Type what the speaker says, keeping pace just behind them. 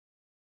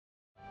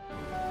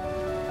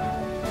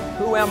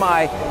Who am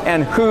I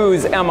and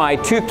whose am I?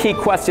 Two key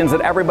questions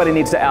that everybody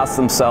needs to ask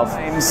themselves.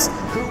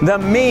 The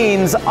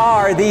means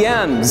are the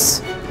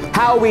ends.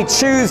 How we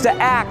choose to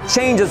act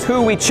changes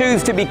who we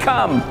choose to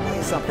become.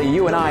 Something,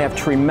 you and I have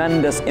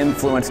tremendous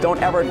influence.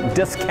 Don't ever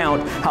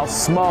discount how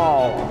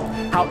small,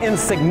 how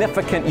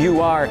insignificant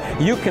you are.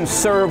 You can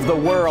serve the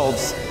world.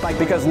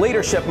 Because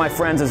leadership, my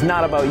friends, is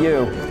not about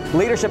you.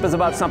 Leadership is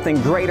about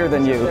something greater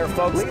than you.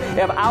 Folks,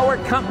 if our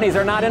companies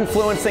are not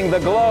influencing the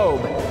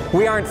globe,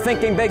 we aren't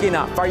thinking big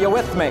enough. Are you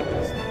with me?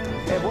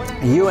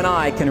 You and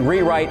I can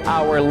rewrite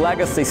our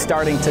legacy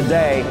starting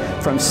today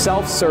from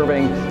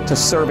self-serving to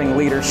serving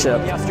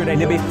leadership. Yesterday,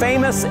 to be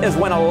famous is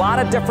when a lot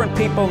of different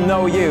people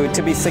know you.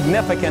 To be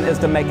significant is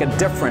to make a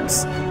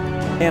difference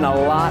in a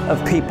lot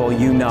of people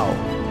you know.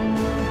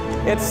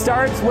 It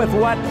starts with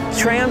what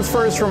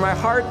transfers from my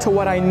heart to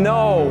what I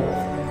know,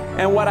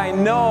 and what I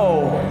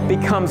know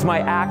becomes my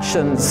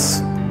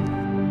actions.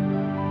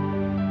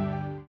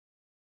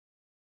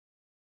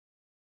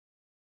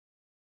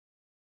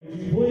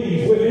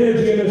 Please, with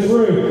energy in this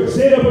room,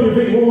 stand up on your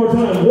feet one more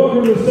time.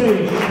 Welcome to the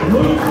stage,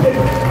 Luke.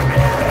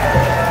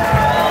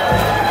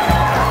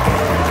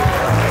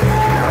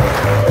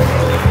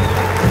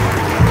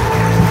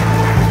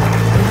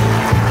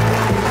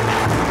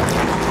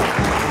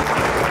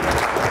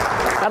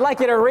 I'd like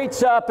you to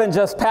reach up and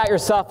just pat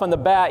yourself on the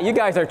back. You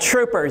guys are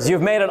troopers.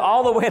 You've made it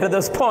all the way to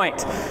this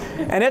point.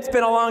 And it's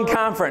been a long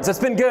conference. It's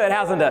been good,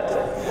 hasn't it?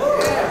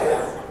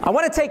 I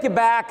want to take you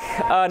back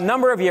a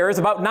number of years,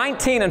 about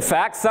 19 in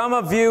fact. Some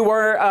of you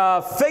were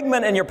a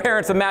figment in your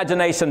parents'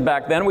 imagination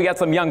back then. We got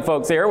some young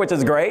folks here, which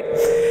is great.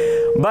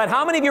 But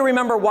how many of you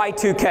remember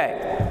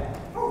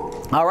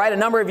Y2K? All right, a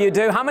number of you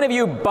do. How many of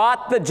you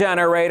bought the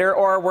generator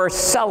or were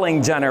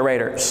selling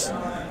generators?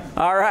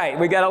 All right,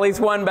 we got at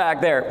least one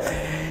back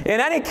there. In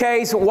any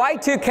case,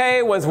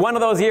 Y2K was one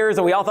of those years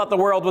that we all thought the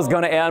world was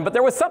going to end, but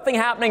there was something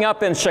happening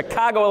up in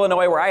Chicago,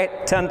 Illinois, where I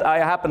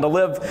happen to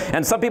live,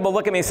 and some people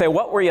look at me and say,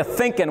 what were you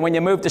thinking when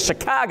you moved to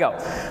Chicago?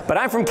 But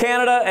I'm from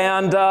Canada,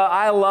 and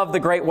I love the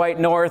Great White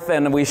North,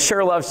 and we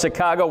sure love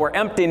Chicago. We're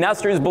empty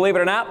nesters, believe it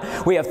or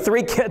not. We have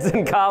 3 kids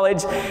in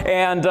college,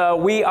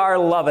 and we are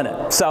loving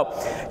it. So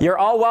you're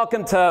all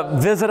welcome to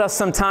visit us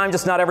sometime,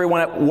 just not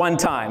everyone at one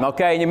time,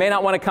 okay? And you may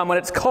not want to come when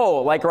it's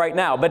cold, like right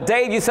now. But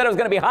Dave, you said it was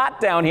going to be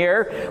hot down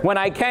here when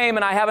I came,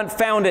 and I haven't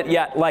found it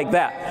yet like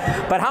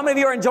that. But how many of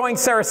you are enjoying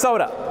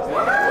Sarasota?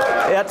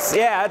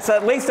 It's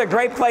at least a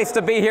great place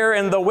to be here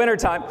in the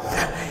wintertime.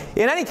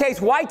 In any case,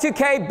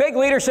 Y2K, big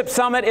leadership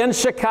summit in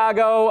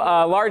Chicago.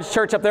 A large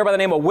church up there by the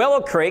name of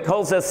Willow Creek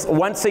holds this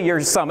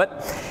once-a-year summit.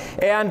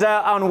 And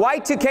on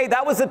Y2K,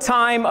 that was the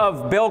time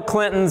of Bill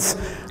Clinton's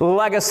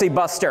legacy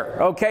buster.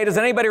 Okay, does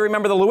anybody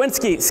remember the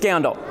Lewinsky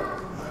scandal?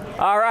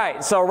 All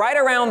right, so right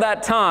around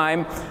that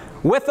time,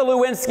 with the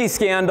Lewinsky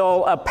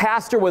scandal, a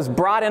pastor was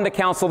brought into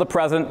counsel of the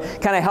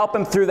president, kind of help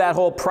him through that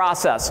whole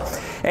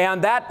process.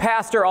 And that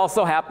pastor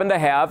also happened to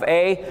have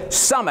a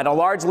summit, a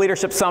large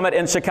leadership summit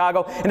in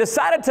Chicago, and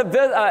decided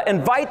to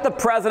invite the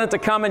president to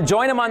come and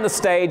join him on the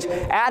stage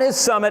at his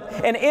summit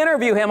and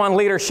interview him on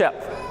leadership.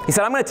 He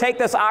said, I'm going to take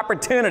this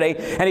opportunity,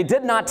 and he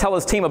did not tell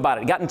his team about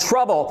it. He got in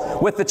trouble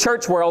with the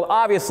church world,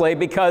 obviously,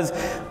 because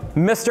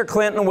Mr.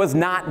 Clinton was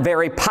not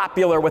very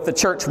popular with the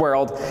church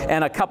world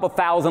and a couple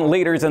thousand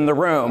leaders in the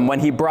room when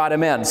he brought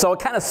him in. So it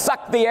kind of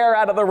sucked the air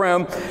out of the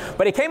room.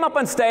 But he came up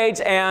on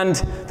stage, and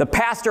the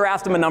pastor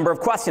asked him a number of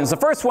questions. The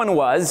first one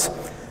was,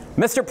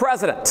 Mr.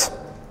 President,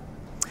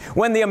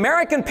 when the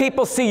American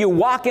people see you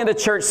walk into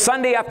church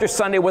Sunday after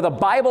Sunday with a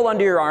Bible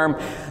under your arm,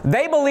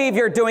 they believe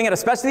you're doing it,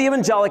 especially the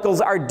evangelicals,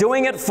 are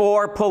doing it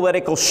for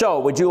political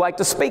show. Would you like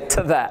to speak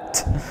to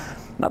that?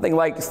 Nothing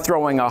like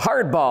throwing a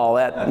hardball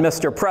at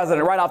Mr.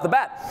 President right off the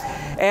bat.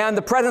 And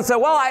the president said,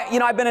 well,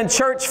 I've been in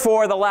church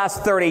for the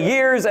last 30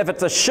 years. If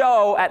it's a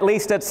show, at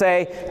least it's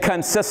a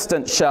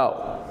consistent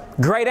show.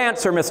 Great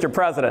answer, Mr.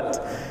 President.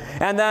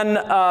 And then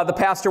the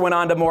pastor went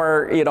on to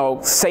more,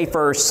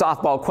 safer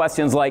softball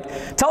questions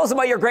like, tell us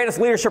about your greatest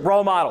leadership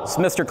role models,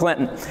 Mr.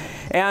 Clinton.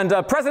 And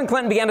President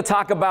Clinton began to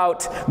talk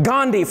about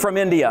Gandhi from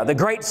India, the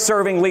great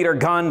serving leader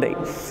Gandhi.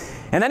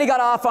 And then he got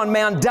off on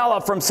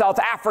Mandela from South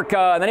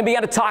Africa, and then he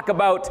began to talk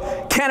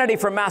about Kennedy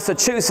from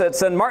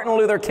Massachusetts and Martin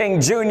Luther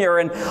King Jr.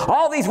 and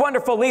all these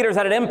wonderful leaders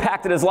that had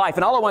impacted his life.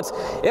 And all at once,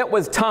 it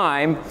was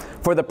time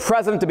for the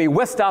president to be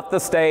whisked off the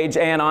stage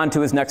and on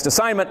to his next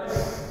assignment.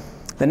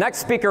 The next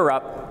speaker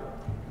up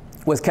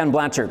was Ken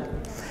Blanchard.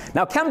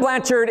 Now, Ken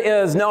Blanchard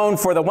is known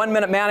for the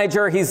one-minute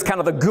manager. He's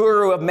kind of the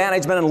guru of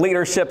management and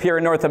leadership here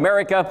in North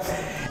America.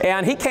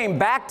 And he came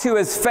back to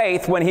his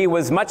faith when he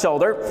was much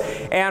older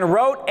and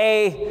wrote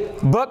a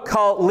book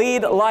called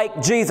Lead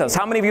Like Jesus.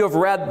 How many of you have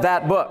read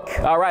that book?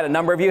 All right, a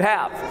number of you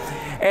have.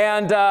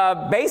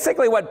 And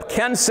basically what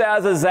Ken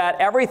says is that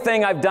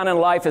everything I've done in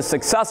life is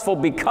successful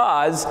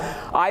because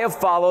I have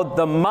followed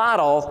the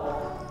model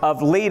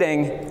of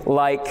leading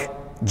like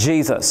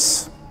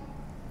Jesus.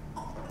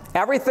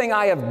 Everything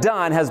I have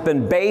done has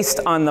been based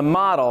on the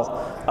model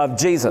of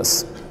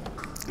Jesus.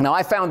 Now,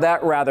 I found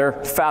that rather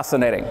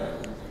fascinating.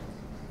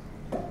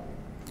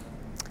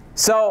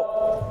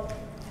 So,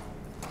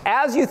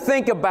 as you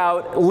think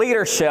about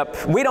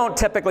leadership, we don't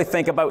typically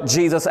think about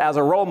Jesus as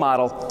a role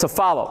model to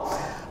follow.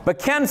 But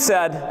Ken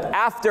said,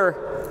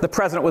 after the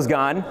president was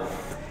gone,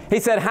 he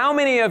said, how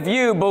many of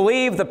you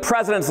believe the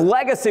president's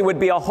legacy would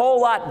be a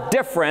whole lot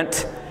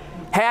different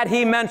had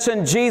he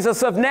mentioned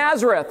Jesus of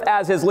Nazareth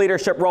as his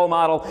leadership role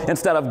model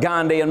instead of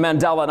Gandhi and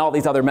Mandela and all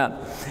these other men?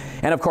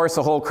 And of course,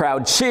 the whole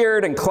crowd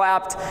cheered and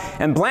clapped,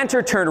 and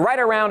Blanchard turned right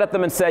around at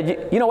them and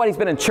said, you know what, he's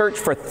been in church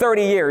for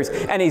 30 years,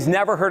 and he's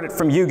never heard it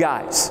from you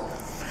guys.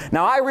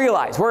 Now, I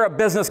realize we're a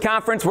business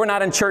conference, we're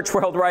not in church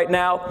world right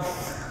now,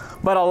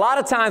 but a lot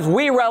of times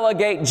we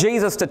relegate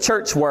Jesus to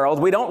church world.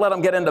 We don't let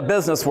him get into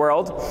business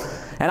world.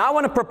 And I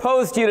want to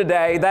propose to you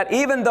today that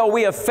even though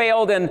we have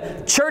failed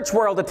in church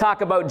world to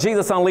talk about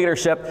Jesus on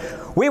leadership,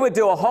 we would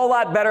do a whole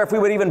lot better if we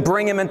would even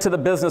bring him into the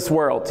business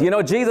world. You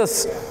know,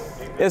 Jesus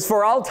is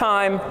for all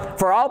time,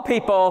 for all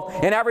people,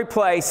 in every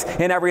place,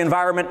 in every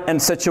environment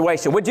and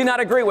situation. Would you not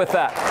agree with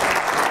that?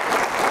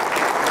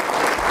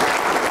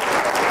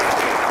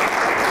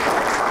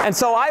 And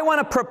so I want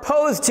to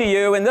propose to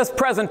you in this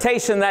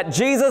presentation that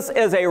Jesus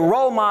is a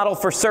role model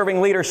for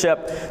serving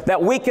leadership that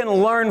we can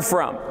learn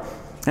from.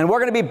 And we're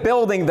going to be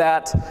building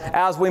that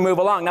as we move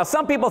along. Now,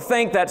 some people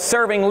think that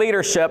serving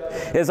leadership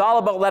is all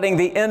about letting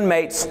the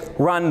inmates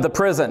run the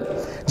prison.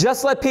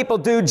 Just let people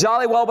do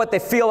jolly well what they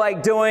feel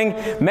like doing,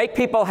 make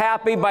people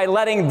happy by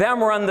letting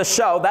them run the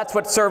show. That's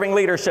what serving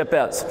leadership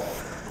is.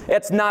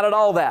 It's not at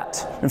all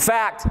that. In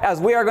fact, as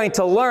we are going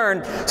to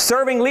learn,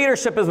 serving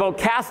leadership is about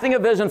casting a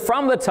vision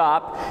from the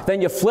top,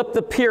 then you flip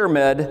the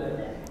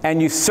pyramid,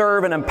 and you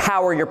serve and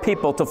empower your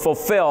people to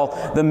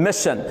fulfill the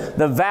mission,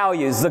 the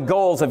values, the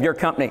goals of your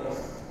company.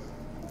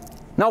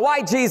 Now,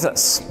 why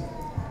Jesus?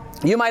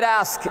 You might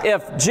ask,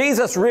 if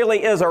Jesus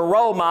really is a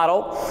role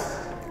model,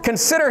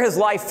 consider his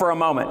life for a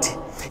moment.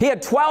 He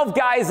had 12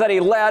 guys that he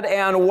led,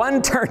 and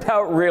one turned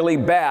out really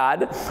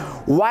bad.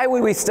 Why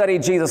would we study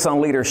Jesus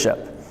on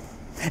leadership?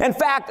 In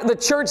fact, the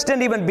church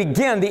didn't even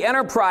begin. The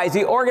enterprise,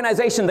 the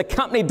organization, the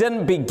company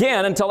didn't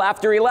begin until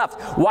after he left.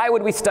 Why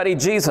would we study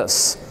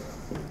Jesus?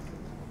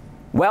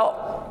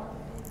 Well,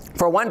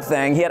 for one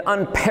thing, he had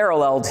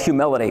unparalleled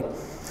humility.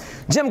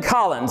 Jim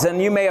Collins,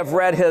 and you may have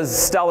read his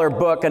stellar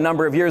book a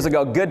number of years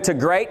ago, Good to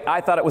Great. I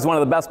thought it was one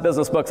of the best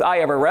business books I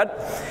ever read.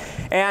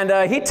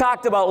 And he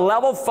talked about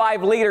level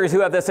 5 leaders who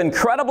have this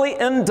incredibly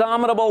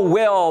indomitable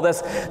will,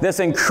 this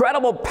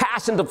incredible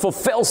passion to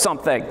fulfill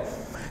something.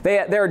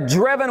 They're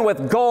driven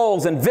with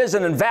goals and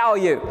vision and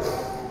value.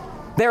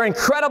 They're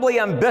incredibly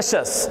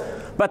ambitious,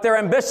 but their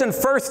ambition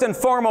first and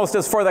foremost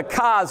is for the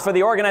cause, for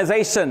the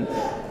organization,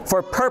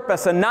 for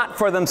purpose, and not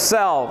for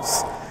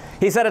themselves.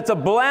 He said it's a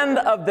blend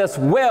of this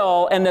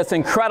will and this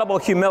incredible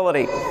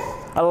humility.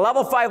 A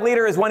level 5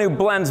 leader is one who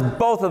blends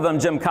both of them,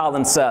 Jim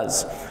Collins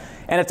says.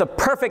 And it's a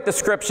perfect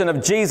description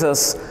of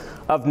Jesus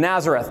of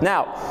Nazareth.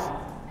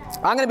 Now,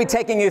 I'm going to be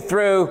taking you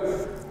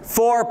through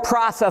 4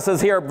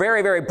 processes here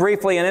very, very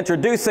briefly in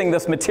introducing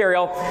this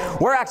material.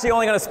 We're actually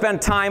only going to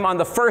spend time on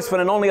the first one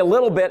and only a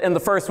little bit in the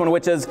first one,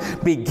 which is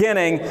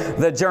beginning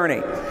the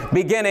journey.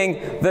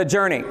 Beginning the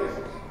journey.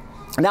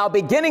 Now,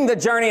 beginning the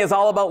journey is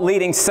all about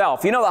leading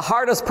self. You know, the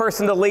hardest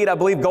person to lead, I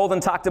believe Golden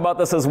talked about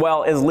this as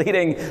well, is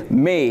leading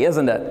me,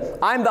 isn't it?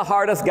 I'm the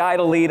hardest guy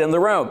to lead in the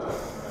room.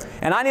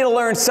 And I need to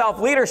learn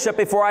self-leadership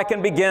before I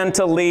can begin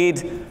to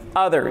lead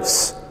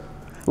others.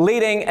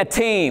 Leading a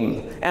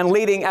team and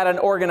leading at an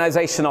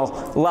organizational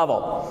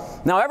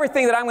level. Now,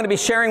 everything that I'm going to be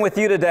sharing with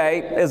you today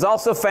is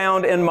also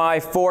found in my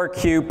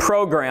 4Q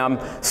program,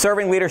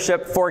 Serving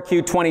Leadership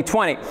 4Q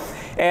 2020.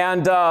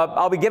 And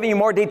I'll be giving you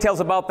more details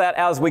about that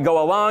as we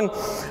go along.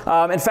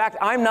 In fact,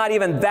 I'm not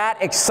even that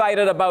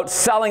excited about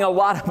selling a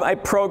lot of my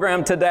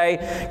program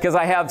today because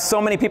I have so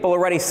many people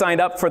already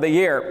signed up for the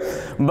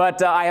year.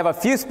 But I have a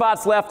few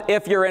spots left.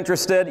 If you're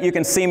interested, you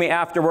can see me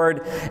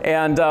afterward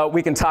and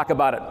we can talk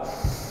about it.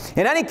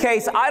 In any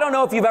case, I don't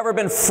know if you've ever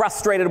been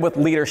frustrated with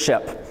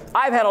leadership.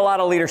 I've had a lot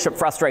of leadership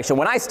frustration.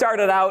 When I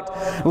started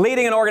out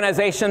leading an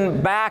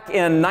organization back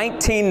in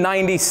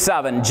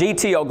 1997,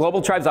 GTO, Global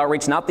Tribes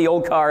Outreach, not the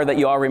old car that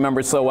you all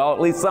remember so well,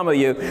 at least some of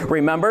you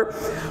remember.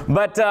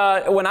 But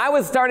when I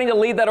was starting to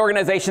lead that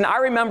organization, I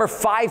remember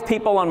 5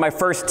 people on my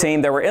first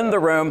team that were in the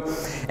room,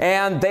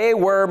 and they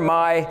were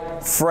my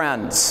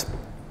friends.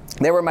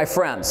 They were my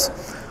friends.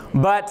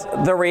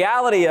 But the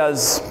reality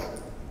is,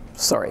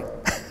 sorry.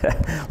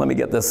 Let me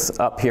get this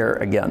up here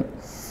again.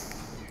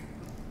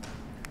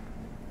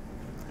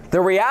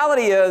 The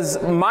reality is,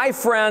 my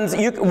friends,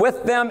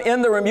 with them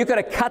in the room, you could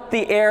have cut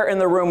the air in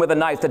the room with a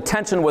knife. The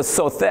tension was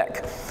so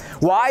thick.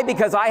 Why?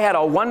 Because I had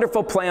a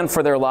wonderful plan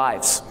for their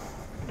lives.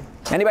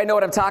 Anybody know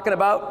what I'm talking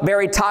about?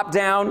 Very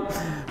top-down,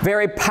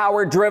 very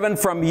power-driven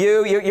from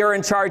you. You're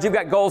in charge. You've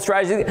got goal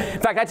strategies. In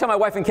fact, I tell my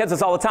wife and kids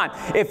this all the time.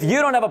 If you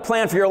don't have a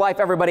plan for your life,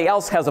 everybody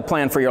else has a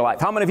plan for your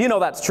life. How many of you know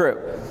that's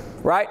true?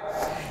 Right?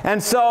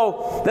 And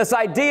so this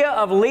idea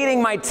of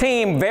leading my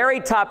team, very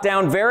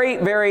top-down, very,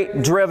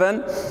 very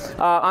driven.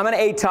 I'm an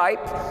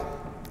A-type.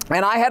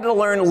 And I had to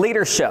learn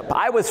leadership.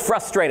 I was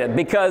frustrated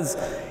because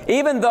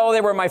even though they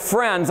were my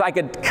friends, I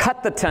could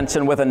cut the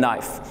tension with a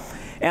knife.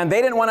 and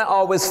they didn't want to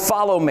always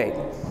follow me.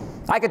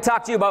 I could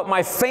talk to you about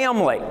my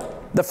family,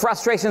 the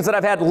frustrations that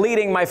I've had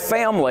leading my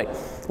family,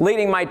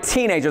 leading my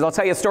teenagers. I'll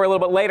tell you a story a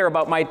little bit later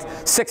about my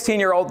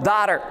 16-year-old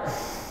daughter.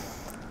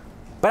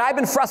 But I've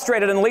been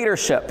frustrated in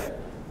leadership.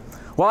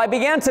 Well, I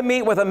began to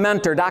meet with a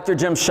mentor, Dr.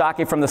 Jim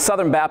Shockey from the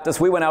Southern Baptist.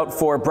 We went out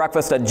for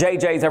breakfast at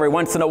JJ's every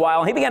once in a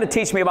while, and he began to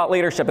teach me about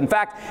leadership. In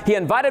fact, he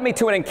invited me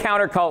to an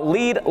encounter called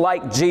Lead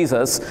Like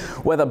Jesus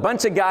with a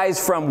bunch of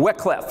guys from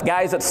Wycliffe,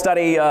 guys that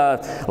study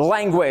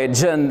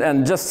language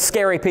and just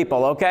scary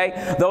people,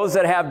 okay? Those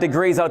that have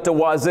degrees out to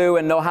wazoo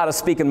and know how to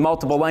speak in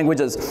multiple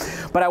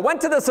languages. But I went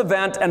to this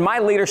event, and my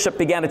leadership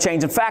began to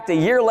change. In fact, a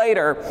year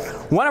later,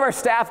 one of our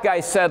staff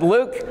guys said,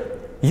 "Luke,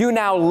 you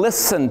now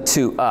listen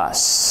to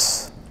us."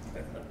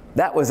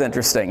 That was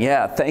interesting.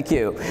 Yeah, thank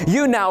you.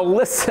 You now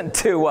listen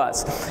to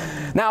us.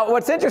 Now,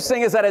 what's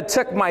interesting is that it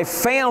took my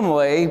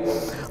family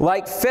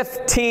like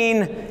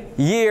 15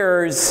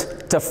 years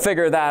to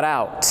figure that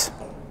out.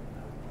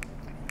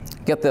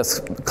 Get this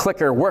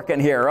clicker working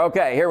here.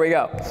 Okay, here we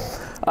go.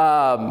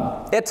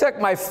 It took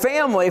my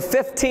family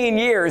 15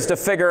 years to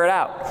figure it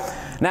out.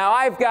 Now,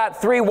 I've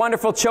got 3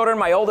 wonderful children.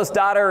 My oldest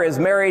daughter is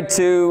married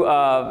to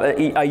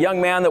a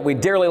young man that we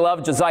dearly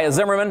love, Josiah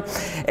Zimmerman.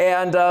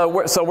 And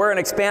so we're an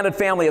expanded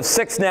family of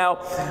 6 now.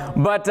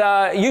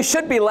 But you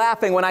should be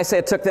laughing when I say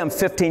it took them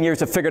 15 years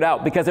to figure it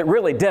out, because it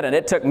really didn't.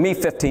 It took me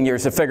 15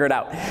 years to figure it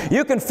out.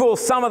 You can fool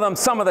some of them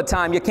some of the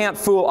time. You can't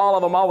fool all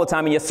of them all the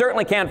time. And you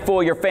certainly can't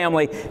fool your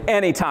family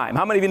anytime.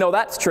 How many of you know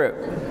that's true?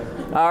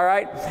 All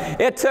right.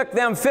 It took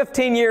them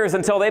 15 years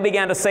until they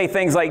began to say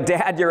things like,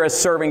 "Dad, you're a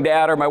serving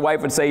dad," or my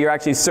wife would say, "You're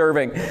actually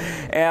serving."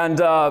 And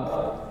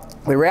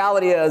the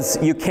reality is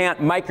you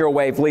can't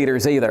microwave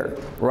leaders either,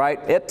 right?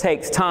 It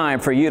takes time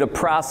for you to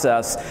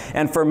process.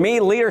 And for me,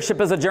 leadership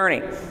is a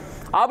journey.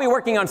 I'll be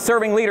working on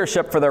serving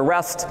leadership for the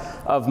rest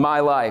of my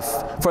life,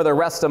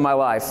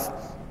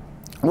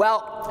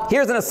 Well,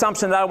 here's an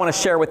assumption that I want to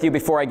share with you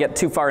before I get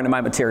too far into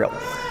my material.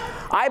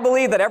 I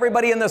believe that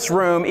everybody in this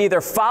room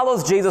either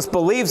follows Jesus,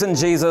 believes in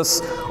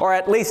Jesus, or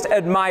at least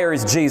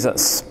admires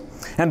Jesus.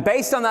 And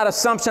based on that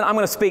assumption, I'm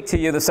going to speak to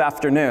you this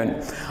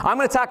afternoon. I'm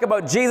going to talk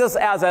about Jesus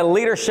as a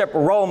leadership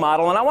role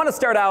model, and I want to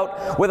start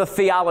out with a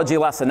theology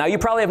lesson. Now, you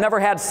probably have never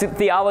had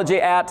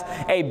theology at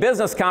a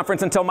business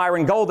conference until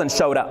Myron Golden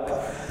showed up.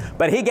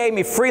 But he gave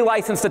me free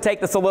license to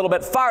take this a little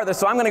bit farther,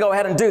 so I'm going to go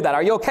ahead and do that.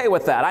 Are you okay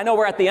with that? I know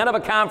we're at the end of a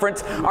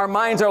conference. Our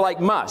minds are like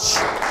mush.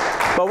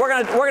 But we're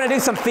going to do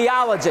some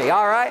theology,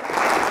 all right?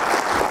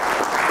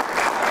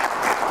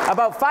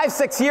 About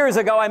 5-6 years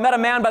ago, I met a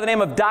man by the name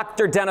of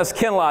Dr. Dennis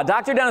Kinlaw.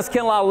 Dr. Dennis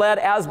Kinlaw led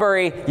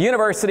Asbury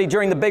University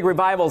during the big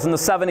revivals in the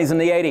 70s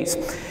and the 80s.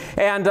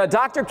 And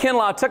Dr.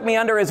 Kinlaw took me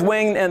under his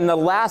wing in the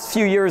last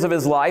few years of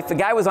his life. The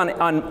guy was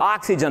on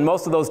oxygen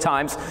most of those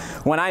times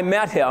when I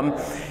met him.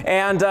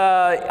 And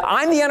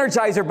I'm the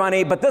Energizer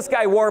Bunny, but this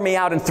guy wore me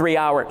out in 3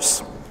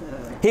 hours.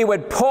 He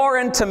would pour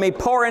into me.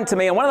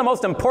 And one of the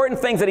most important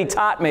things that he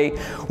taught me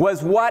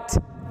was what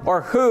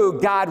or who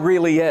God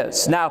really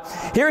is. Now,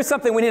 here's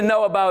something we need to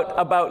know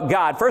about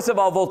God. First of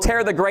all,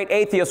 Voltaire, the great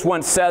atheist,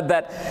 once said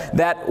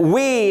that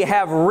we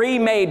have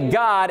remade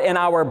God in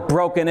our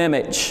broken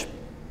image.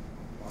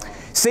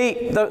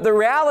 See, the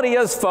reality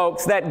is,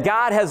 folks, that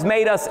God has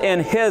made us in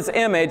His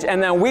image,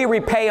 and then we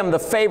repay Him the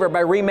favor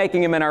by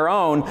remaking Him in our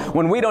own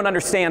when we don't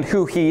understand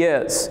who He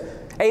is.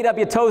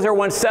 A.W. Tozer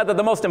once said that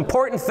the most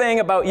important thing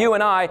about you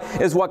and I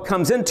is what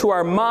comes into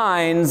our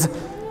minds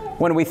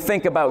when we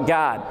think about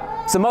God.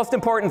 It's the most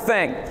important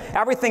thing.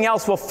 Everything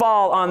else will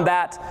fall on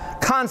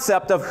that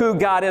concept of who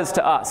God is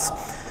to us.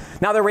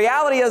 Now, the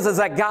reality is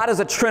that God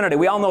is a Trinity.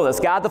 We all know this.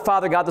 God the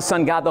Father, God the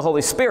Son, God the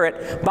Holy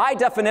Spirit. By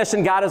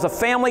definition, God is a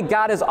family.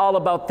 God is all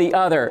about the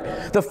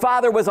other. The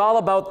Father was all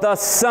about the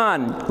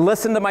Son.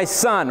 Listen to my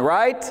son,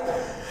 right?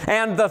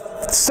 And the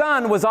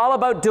Son was all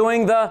about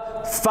doing the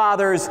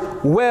Father's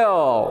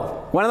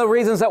will. One of the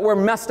reasons that we're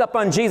messed up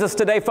on Jesus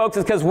today, folks,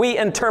 is because we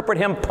interpret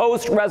Him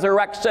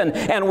post-resurrection,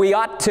 and we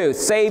ought to.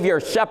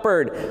 Savior,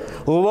 Shepherd,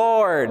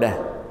 Lord.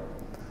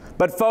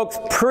 But folks,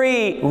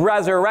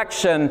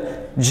 pre-resurrection,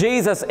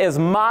 Jesus is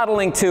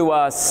modeling to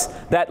us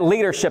that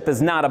leadership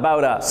is not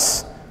about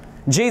us.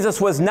 Jesus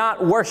was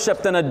not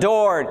worshiped and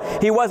adored.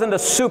 He wasn't a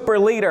super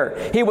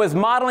leader. He was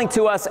modeling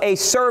to us a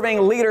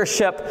serving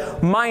leadership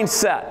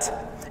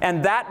mindset.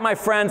 And that, my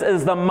friends,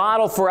 is the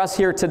model for us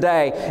here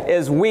today,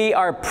 is we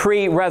are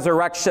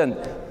pre-resurrection.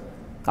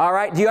 All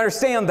right? Do you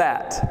understand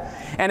that?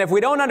 And if we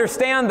don't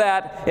understand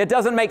that, it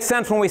doesn't make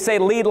sense when we say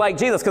lead like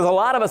Jesus, because a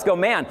lot of us go,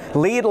 man,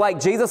 lead like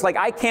Jesus? Like,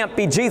 I can't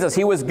be Jesus.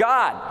 He was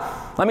God.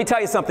 Let me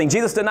tell you something.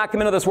 Jesus did not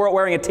come into this world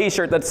wearing a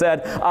t-shirt that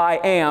said, I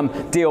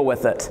am, deal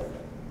with it.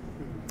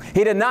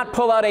 He did not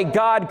pull out a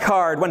God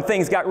card when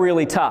things got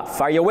really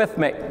tough. Are you with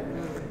me?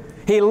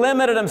 He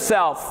limited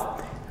Himself.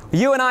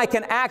 You and I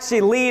can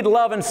actually lead,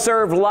 love, and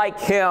serve like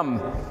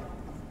Him.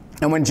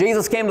 And when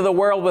Jesus came to the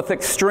world with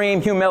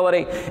extreme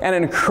humility and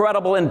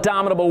incredible,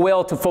 indomitable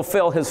will to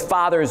fulfill His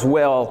Father's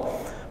will,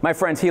 my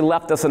friends, He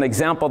left us an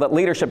example that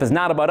leadership is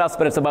not about us,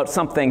 but it's about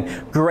something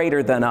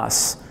greater than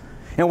us.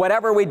 And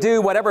whatever we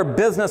do, whatever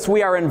business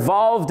we are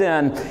involved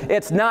in,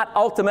 it's not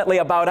ultimately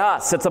about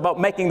us. It's about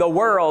making the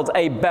world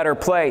a better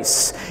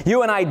place.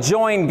 You and I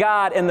join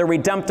God in the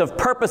redemptive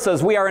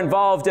purposes. We are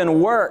involved in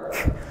work.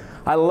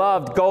 I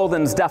loved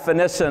Golden's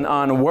definition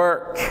on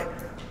work.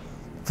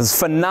 This is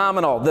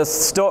phenomenal,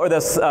 this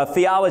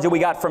theology we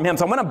got from him.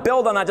 So I'm going to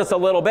build on that just a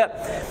little bit.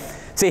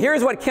 See,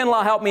 here's what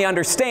Kinlaw helped me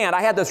understand.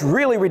 I had this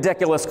really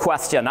ridiculous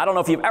question. I don't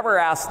know if you've ever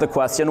asked the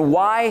question,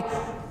 why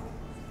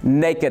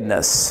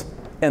nakedness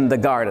in the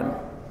garden?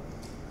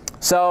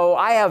 So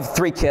I have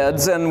 3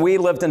 kids, and we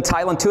lived in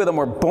Thailand. 2 of them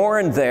were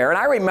born there, and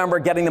I remember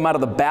getting them out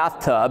of the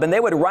bathtub, and they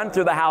would run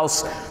through the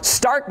house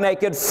stark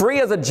naked, free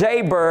as a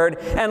jaybird,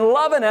 and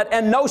loving it,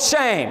 and no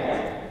shame.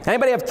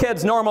 Anybody have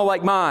kids normal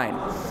like mine?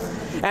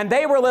 And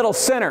they were little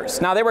sinners.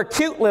 Now, they were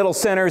cute little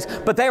sinners,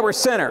 but they were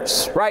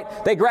sinners, right?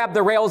 They grabbed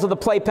the rails of the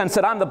playpen,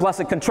 said, I'm the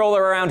blessed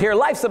controller around here.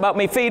 Life's about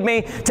me. Feed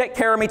me, take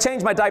care of me,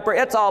 change my diaper.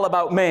 It's all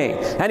about me.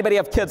 Anybody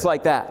have kids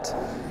like that?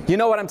 You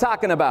know what I'm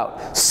talking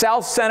about.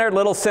 Self-centered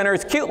little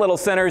sinners, cute little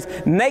sinners,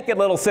 naked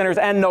little sinners,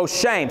 and no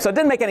shame. So it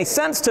didn't make any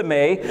sense to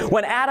me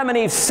when Adam and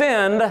Eve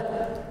sinned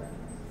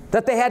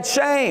that they had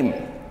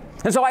shame.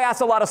 And so I asked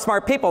a lot of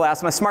smart people. I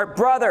asked my smart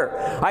brother.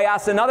 I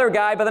asked another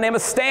guy by the name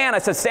of Stan. I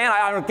said, Stan,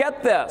 I don't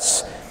get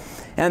this.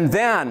 And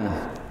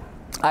then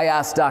I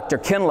asked Dr.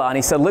 Kinlaw, and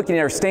he said, look, you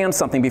understand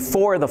something.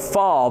 Before the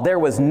fall, there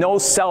was no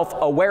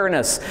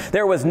self-awareness.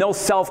 There was no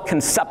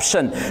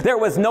self-conception. There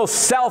was no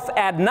self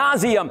ad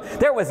nauseum.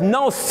 There was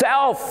no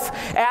self.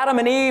 Adam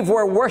and Eve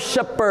were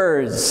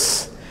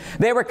worshipers.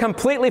 They were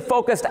completely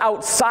focused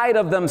outside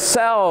of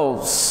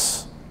themselves.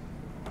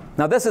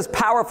 Now, this is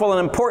powerful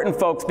and important,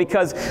 folks,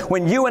 because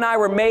when you and I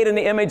were made in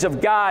the image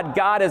of God,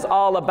 God is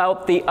all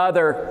about the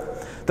other.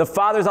 The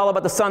Father's all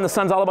about the Son. The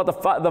Son's all about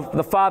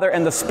the Father.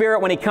 And the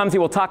Spirit, when He comes, He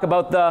will talk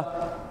about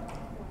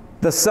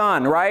the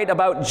Son, right?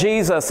 About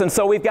Jesus. And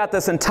so we've got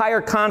this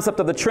entire concept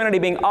of the Trinity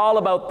being all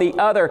about the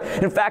other.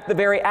 In fact, the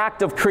very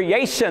act of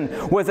creation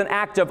was an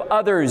act of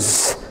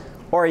others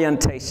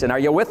orientation. Are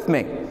you with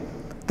me?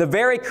 The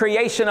very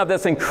creation of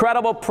this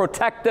incredible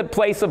protected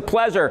place of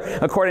pleasure,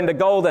 according to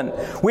Golden.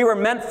 We were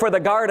meant for the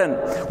garden.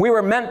 We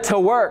were meant to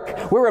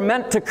work. We were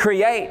meant to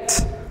create.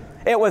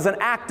 It was an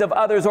act of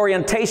others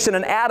orientation,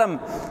 and Adam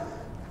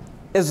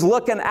is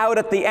looking out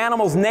at the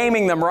animals,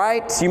 naming them,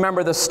 right? You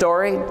remember the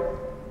story?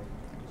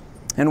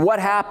 And what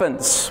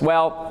happens?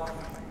 Well,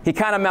 he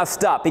kind of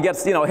messed up. He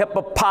gets,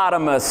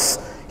 hippopotamus.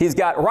 He's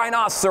got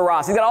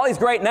rhinoceros. He's got all these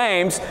great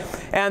names.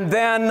 And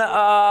then,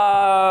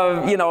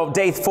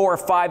 day 4 or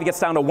 5, he gets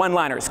down to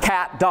one-liners.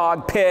 Cat,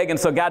 dog, pig. And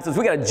so God says,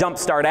 we got to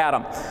jumpstart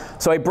Adam.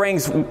 So He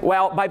brings,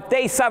 by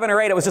day 7 or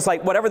 8, it was just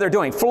like whatever they're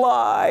doing.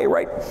 Fly,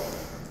 right?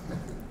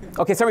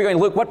 Okay, some of you are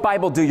going, Luke, what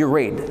Bible do you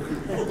read?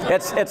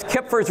 It's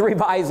Kuepfer's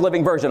Revised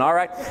Living Version, all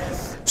right?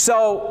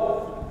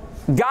 So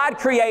God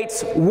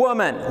creates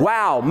woman.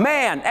 Wow,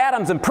 man,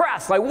 Adam's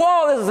impressed. Like,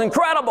 whoa, this is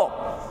incredible.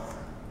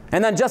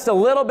 And then just a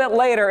little bit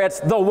later, it's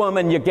the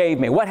woman you gave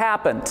me. What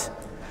happened?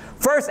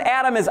 First,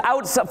 Adam is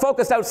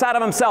focused outside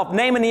of himself,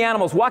 naming the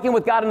animals, walking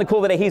with God in the cool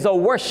of the day. He's a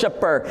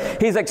worshiper.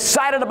 He's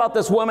excited about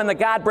this woman that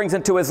God brings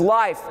into his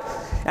life.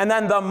 And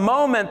then the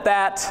moment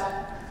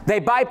that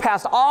they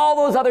bypassed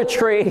all those other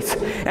trees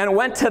and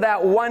went to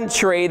that one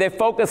tree, they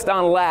focused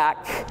on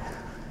lack.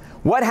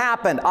 What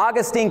happened?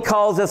 Augustine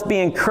calls this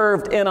being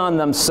curved in on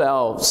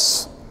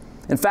themselves.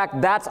 In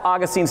fact, that's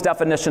Augustine's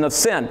definition of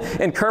sin.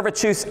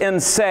 Incurvatus in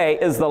se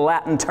is the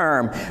Latin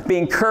term.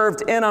 Being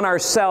curved in on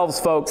ourselves,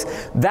 folks,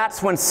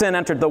 that's when sin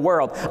entered the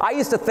world. I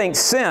used to think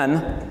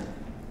sin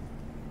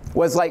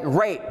was like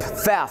rape,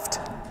 theft,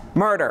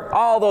 murder,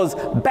 all those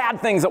bad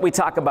things that we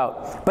talk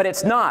about. But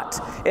it's not.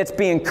 It's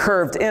being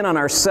curved in on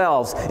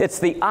ourselves. It's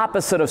the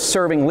opposite of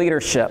serving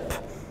leadership.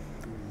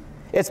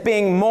 It's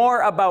being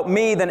more about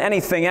me than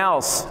anything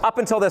else. Up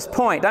until this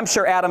point, I'm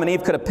sure Adam and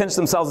Eve could have pinched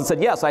themselves and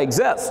said, yes, I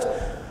exist.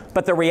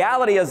 But the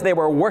reality is they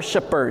were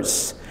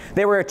worshipers.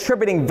 They were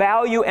attributing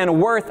value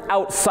and worth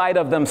outside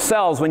of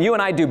themselves. When you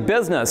and I do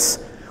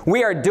business,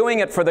 we are doing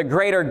it for the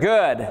greater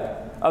good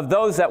of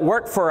those that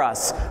work for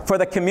us, for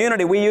the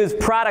community. We use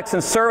products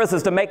and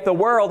services to make the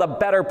world a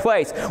better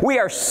place. We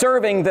are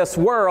serving this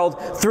world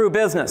through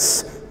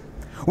business.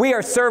 We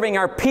are serving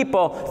our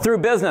people through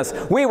business.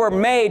 We were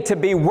made to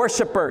be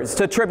worshipers,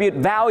 to attribute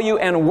value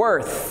and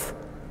worth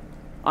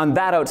on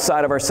that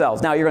outside of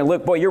ourselves. Now you're going to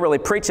look, boy, you're really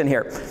preaching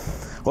here.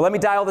 Well, let me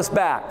dial this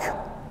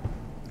back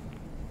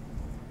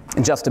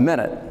in just a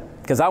minute,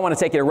 because I want to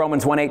take you to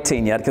Romans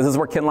 1:18 yet, because this is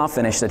where Kinlaw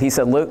finished it. He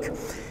said, Luke,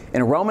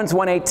 in Romans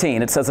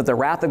 1:18, it says that the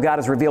wrath of God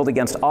is revealed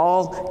against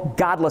all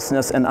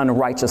godlessness and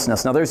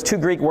unrighteousness. Now, there's 2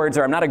 Greek words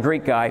there. I'm not a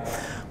Greek guy,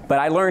 but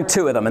I learned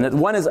 2 of them. And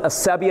one is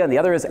asebia, and the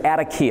other is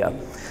adikia.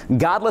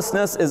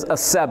 Godlessness is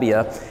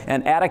asebia,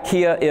 and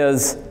adikia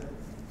is,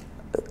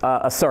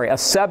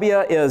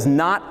 asebia is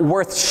not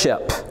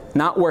worship,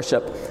 not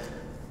worship.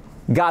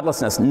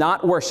 Godlessness,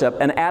 not worship,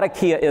 and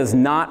adikia is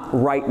not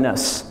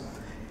rightness.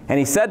 And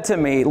he said to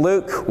me,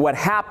 Luke, what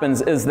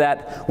happens is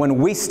that when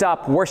we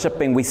stop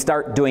worshiping, we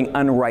start doing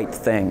unright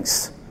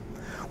things.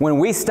 when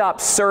we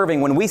stop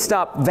serving, when we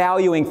stop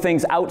valuing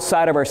things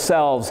outside of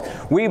ourselves,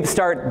 we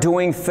start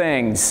doing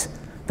things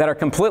that are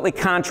completely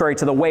contrary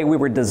to the way we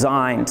were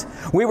designed.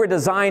 We were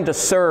designed to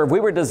serve.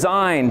 We were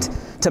designed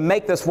to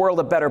make this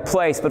world a better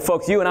place. But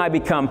folks, you and I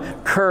become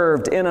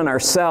curved in on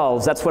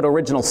ourselves. That's what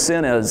original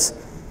sin is.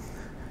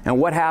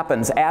 And what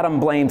happens? Adam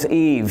blames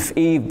Eve.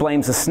 Eve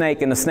blames the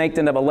snake, and the snake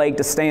didn't have a leg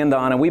to stand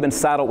on, and we've been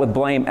saddled with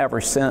blame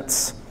ever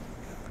since.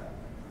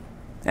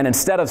 And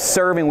instead of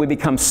serving, we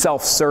become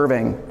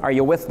self-serving. Are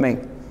you with me?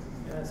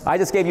 Yes. I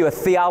just gave you a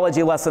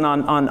theology lesson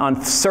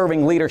on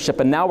serving leadership,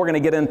 and now we're going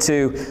to get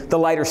into the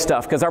lighter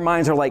stuff, because our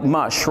minds are like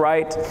mush,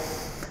 right?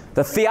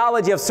 The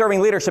theology of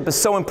serving leadership is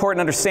so important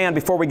to understand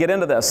before we get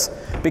into this,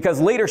 because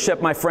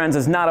leadership, my friends,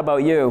 is not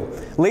about you.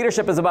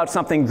 Leadership is about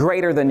something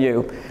greater than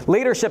you.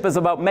 Leadership is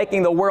about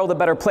making the world a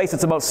better place.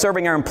 It's about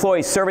serving our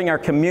employees, serving our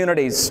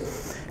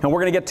communities. And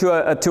we're going to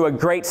get to a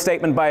great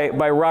statement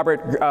by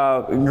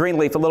Robert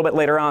Greenleaf a little bit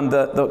later on,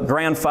 the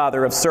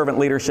grandfather of servant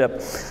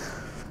leadership.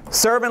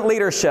 Servant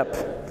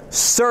leadership,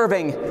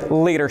 serving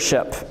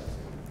leadership.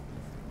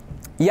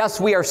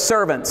 Yes, we are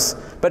servants,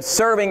 but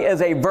serving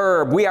is a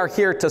verb. We are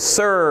here to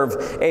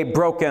serve a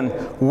broken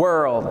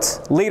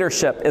world.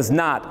 Leadership is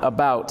not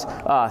about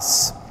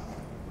us.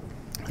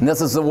 And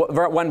this is the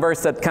one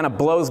verse that kind of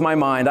blows my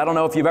mind. I don't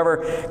know if you've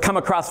ever come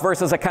across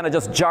verses that kind of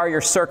just jar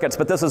your circuits,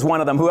 but this is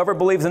one of them. Whoever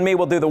believes in me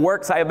will do the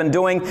works I have been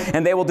doing,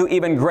 and they will do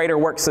even greater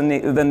works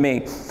than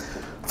me.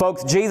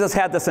 Folks, Jesus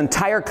had this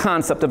entire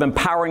concept of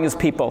empowering his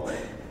people,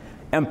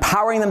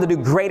 empowering them to do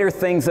greater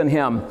things than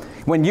him.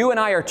 When you and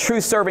I are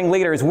true serving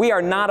leaders, we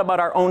are not about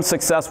our own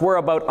success. We're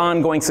about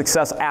ongoing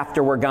success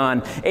after we're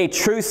gone. A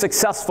true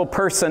successful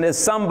person is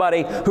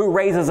somebody who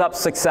raises up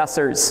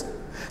successors.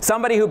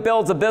 Somebody who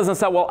builds a business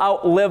that will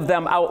outlive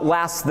them,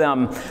 outlast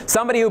them.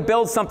 Somebody who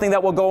builds something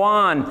that will go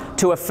on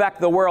to affect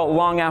the world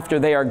long after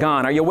they are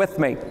gone. Are you with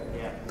me?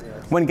 Yeah.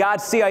 When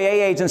God's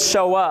CIA agents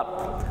show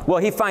up, will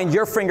he find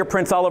your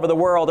fingerprints all over the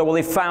world, or will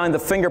he find the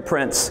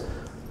fingerprints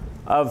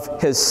of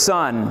his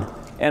son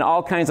and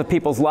all kinds of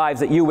people's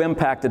lives that you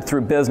impacted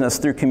through business,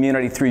 through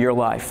community, through your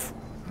life?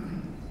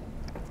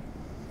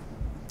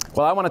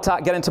 Well, I want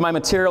to get into my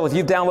material. If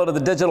you've downloaded the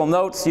digital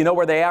notes, you know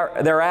where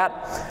they're at.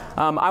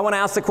 I want to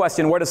ask the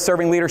question, where does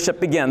serving leadership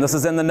begin? This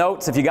is in the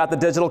notes if you got the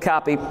digital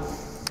copy.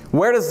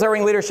 Where does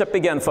serving leadership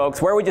begin,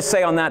 folks? Where would you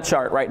say on that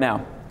chart right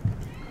now?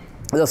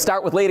 They'll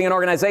start with leading an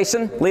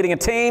organization, leading a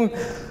team,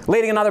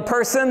 leading another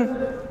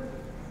person.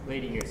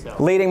 Leading yourself.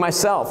 Leading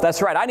myself.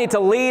 That's right. I need to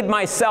lead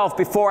myself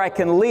before I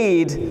can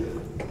lead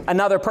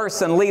another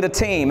person, lead a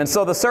team. And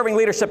so the serving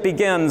leadership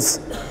begins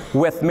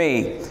with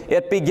me.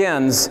 It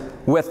begins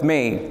with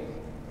me.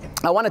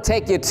 I want to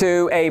take you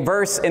to a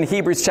verse in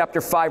Hebrews chapter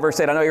 5, verse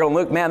 8. I know you're going,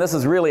 Luke, man, this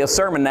is really a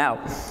sermon now.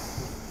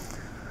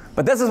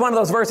 But this is one of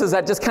those verses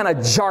that just kind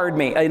of jarred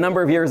me a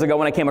number of years ago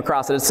when I came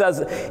across it. It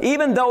says,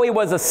 even though he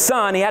was a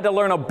son, he had to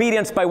learn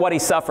obedience by what he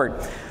suffered.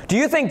 Do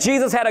you think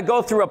Jesus had to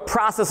go through a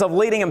process of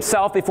leading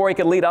himself before he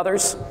could lead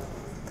others?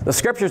 The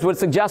scriptures would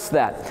suggest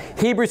that.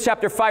 Hebrews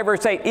chapter 5,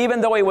 verse 8,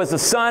 even though he was a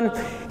son,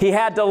 he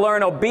had to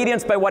learn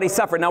obedience by what he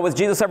suffered. Now, was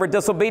Jesus ever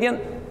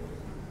disobedient?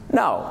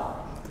 No.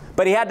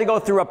 But he had to go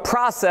through a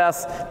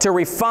process to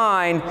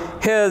refine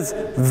his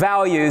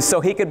values so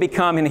he could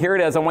become, and here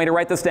it is, I want you to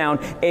write this down,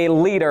 a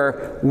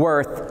leader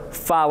worth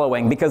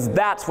following. Because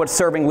that's what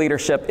serving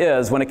leadership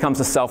is when it comes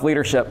to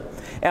self-leadership.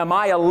 Am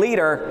I a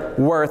leader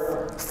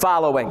worth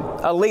following?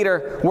 A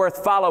leader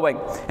worth following.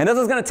 And this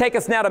is going to take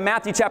us now to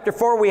Matthew chapter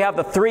 4. We have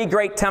the three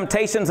great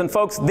temptations. And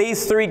folks,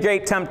 these three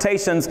great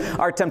temptations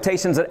are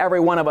temptations that every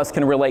one of us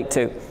can relate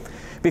to.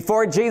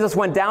 Before Jesus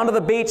went down to the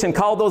beach and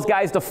called those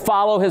guys to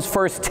follow his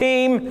first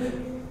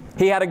team,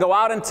 he had to go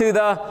out into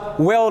the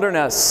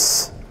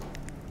wilderness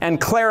and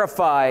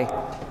clarify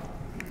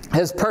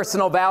his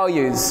personal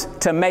values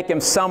to make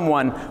him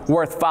someone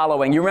worth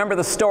following. You remember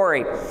the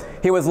story.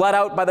 He was led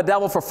out by the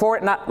devil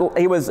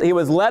he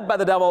was led by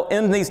the devil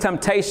in these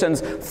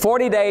temptations.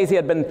 40 days he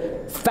had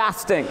been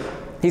fasting.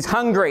 He's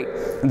hungry.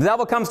 The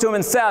devil comes to him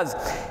and says,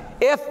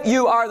 if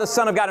you are the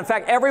Son of God. In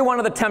fact, every one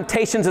of the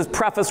temptations is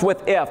prefaced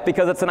with if,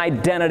 because it's an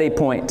identity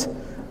point.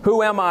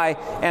 Who am I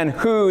and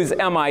whose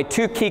am I?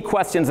 Two key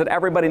questions that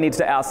everybody needs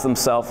to ask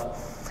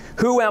themselves.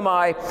 Who am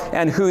I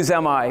and whose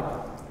am I?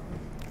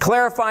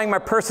 Clarifying my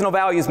personal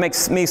values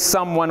makes me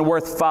someone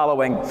worth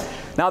following.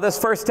 Now, this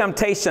first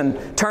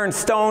temptation, turn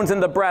stones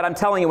into bread. I'm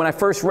telling you, when I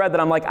first read that,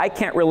 I'm like, I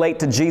can't relate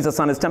to Jesus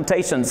on his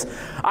temptations.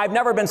 I've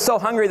never been so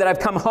hungry that I've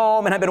come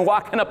home and I've been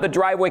walking up the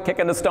driveway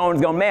kicking the stones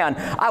going, man,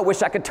 I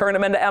wish I could turn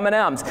them into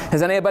M&Ms.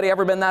 Has anybody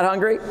ever been that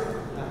hungry?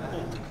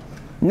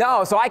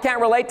 No, so I can't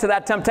relate to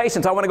that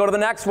temptation, so I want to go to the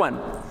next one.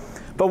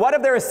 But what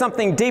if there is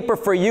something deeper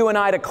for you and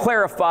I to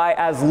clarify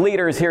as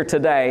leaders here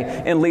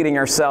today in leading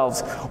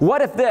ourselves?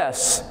 What if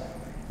this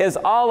is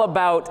all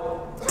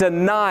about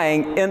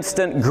denying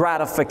instant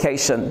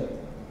gratification?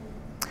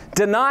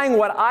 Denying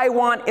what I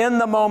want in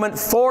the moment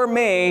for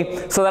me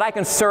so that I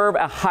can serve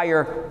a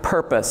higher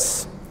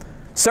purpose.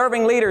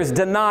 Serving leaders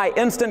deny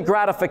instant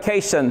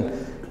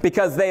gratification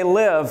because they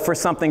live for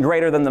something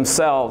greater than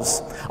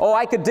themselves. Oh,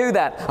 I could do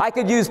that. I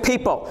could use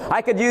people.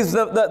 I could use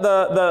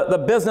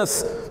the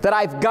business that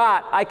I've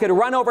got. I could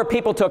run over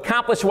people to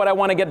accomplish what I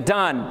want to get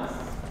done.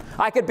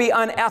 I could be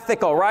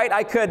unethical, right?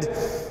 I could,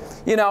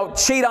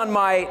 cheat on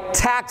my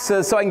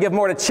taxes so I can give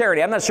more to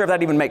charity. I'm not sure if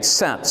that even makes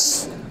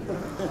sense.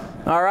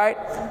 All right?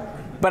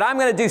 But I'm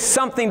going to do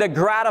something to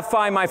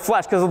gratify my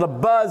flesh because of the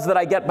buzz that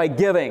I get by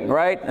giving,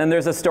 right? And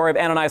there's a story of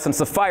Ananias and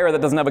Sapphira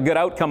that doesn't have a good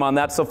outcome on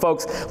that. So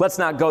folks, let's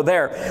not go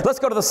there. Let's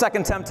go to the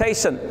second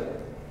temptation.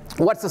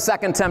 What's the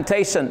second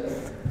temptation?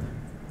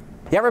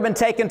 You ever been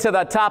taken to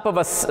the top of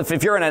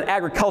if you're in an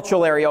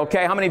agricultural area,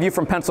 okay? How many of you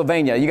from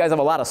Pennsylvania? You guys have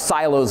a lot of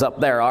silos up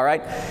there, all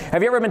right?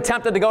 Have you ever been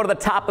tempted to go to the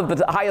top of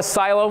the highest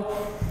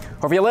silo?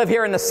 Or if you live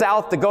here in the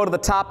South, to go to the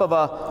top of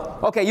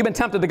okay, you've been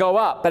tempted to go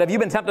up, but have you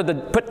been tempted to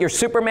put your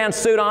Superman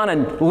suit on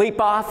and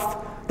leap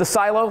off the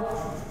silo?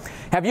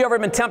 Have you ever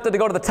been tempted to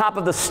go to the top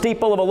of the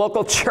steeple of a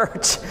local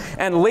church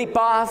and leap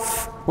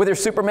off with your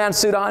Superman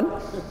suit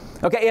on?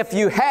 Okay, if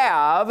you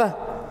have,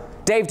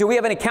 Dave, do we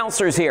have any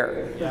counselors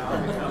here?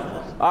 Yeah.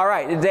 All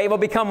right, Dave will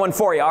become one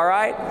for you, all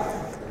right?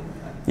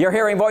 You're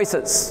hearing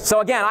voices.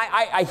 So again,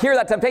 I hear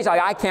that temptation.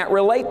 I can't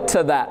relate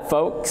to that,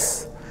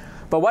 folks.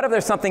 But what if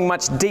there's something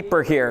much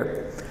deeper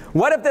here?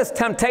 What if this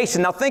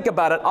temptation, now think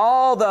about it,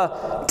 all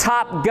the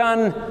top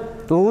gun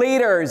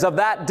leaders of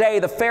that day,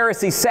 the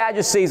Pharisees,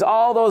 Sadducees,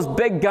 all those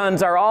big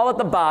guns are all at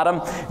the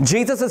bottom.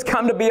 Jesus has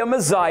come to be a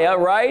Messiah,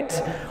 right?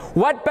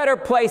 What better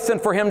place than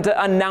for him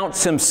to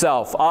announce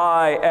himself?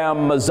 I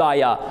am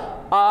Messiah.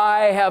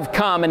 I have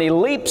come. And he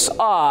leaps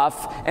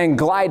off and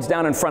glides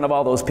down in front of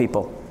all those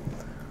people.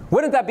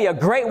 Wouldn't that be a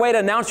great way to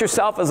announce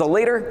yourself as a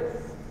leader?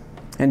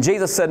 And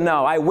Jesus said,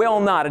 no, I will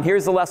not. And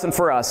here's the lesson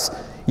for us.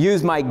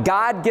 Use my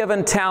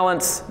God-given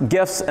talents,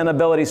 gifts, and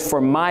abilities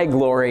for my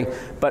glory,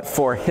 but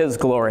for his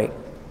glory.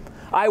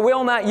 I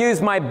will not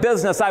use my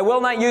business. I will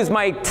not use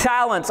my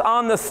talents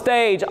on the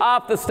stage,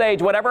 off the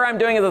stage, whatever I'm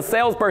doing as a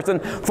salesperson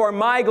for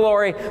my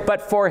glory,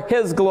 but for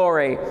his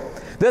glory.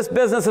 This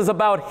business is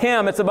about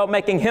him. It's about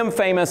making him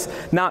famous,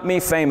 not me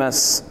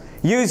famous.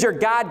 Use your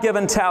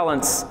God-given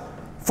talents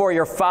for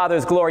your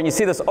Father's glory. And you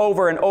see this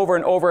over and over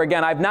and over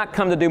again. I've not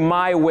come to do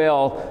my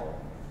will,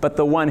 but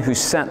the one who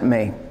sent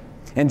me.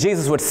 And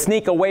Jesus would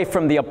sneak away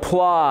from the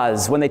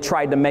applause when they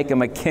tried to make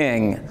him a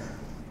king.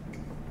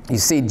 You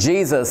see,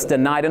 Jesus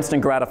denied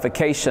instant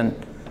gratification,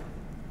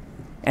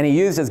 and he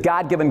used his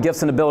God-given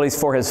gifts and abilities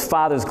for his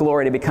Father's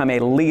glory to become a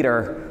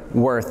leader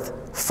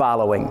worth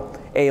following.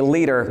 A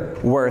leader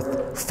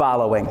worth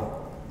following.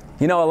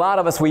 You know, a lot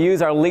of us, we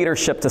use our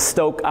leadership to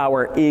stoke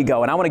our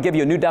ego. And I want to give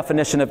you a new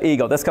definition of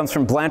ego. This comes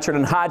from Blanchard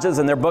and Hodges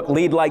in their book,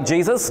 Lead Like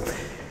Jesus.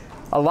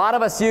 A lot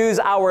of us use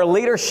our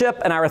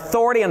leadership and our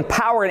authority and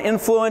power and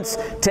influence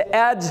to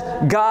edge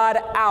God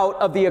out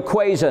of the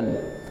equation.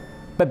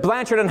 But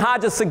Blanchard and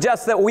Hodges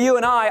suggest that you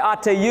and I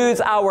ought to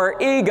use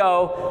our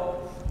ego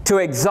to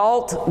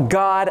exalt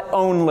God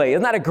only.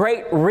 Isn't that a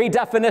great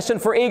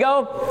redefinition for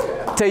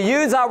ego? To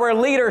use our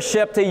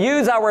leadership, to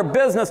use our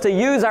business, to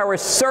use our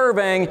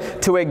serving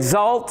to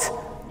exalt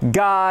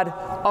God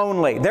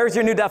only. There's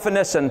your new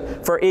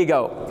definition for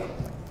ego.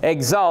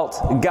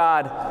 Exalt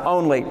God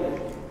only.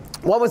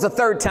 What was the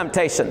third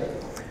temptation?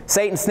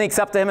 Satan sneaks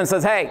up to him and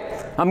says,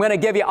 hey, I'm going to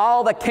give you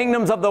all the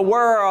kingdoms of the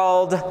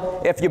world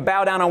if you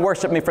bow down and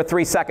worship me for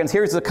 3 seconds.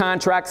 Here's the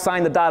contract,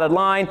 sign the dotted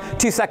line,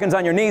 2 seconds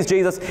on your knees,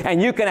 Jesus,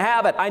 and you can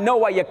have it. I know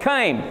why you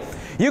came.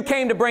 You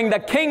came to bring the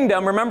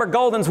kingdom, remember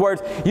Golden's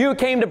words, you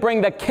came to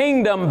bring the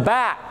kingdom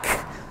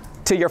back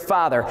to your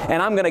Father,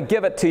 and I'm going to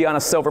give it to you on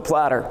a silver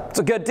platter. It's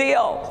a good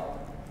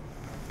deal.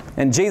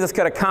 And Jesus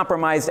could have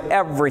compromised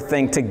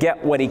everything to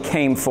get what he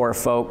came for,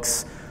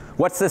 folks.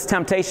 What's this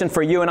temptation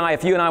for you and I?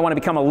 If you and I want to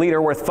become a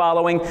leader worth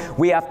following,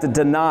 we have to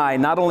deny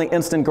not only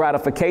instant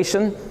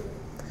gratification,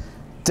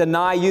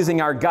 deny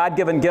using our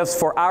God-given gifts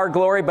for our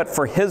glory, but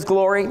for his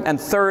glory, and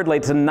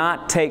thirdly, to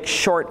not take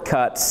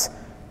shortcuts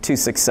to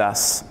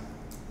success.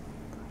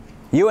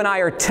 You and I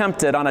are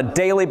tempted on a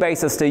daily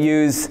basis to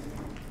use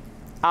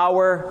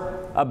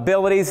our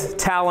abilities,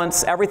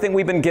 talents, everything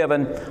we've been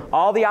given,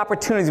 all the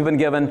opportunities we've been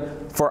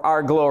given for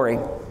our glory.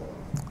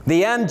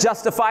 The end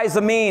justifies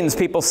the means,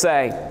 people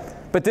say.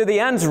 But do the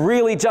ends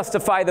really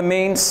justify the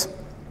means?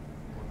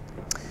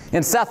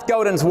 In Seth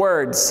Godin's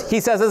words, he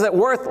says, is it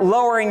worth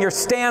lowering your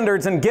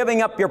standards and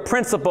giving up your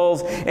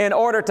principles in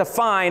order to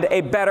find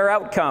a better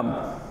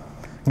outcome?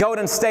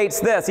 Godin states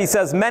this, he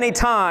says, many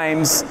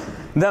times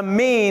the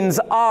means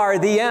are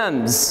the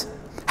ends.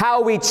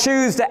 How we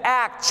choose to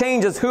act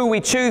changes who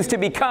we choose to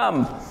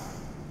become.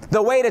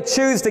 The way to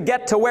choose to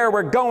get to where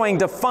we're going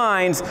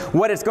defines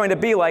what it's going to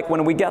be like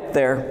when we get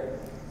there.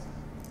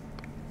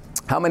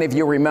 How many of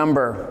you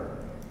remember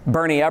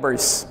Bernie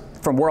Ebbers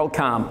from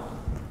WorldCom,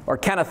 or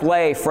Kenneth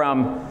Lay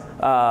from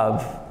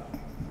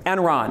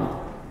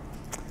Enron?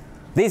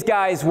 These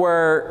guys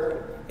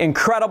were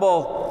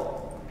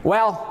incredible,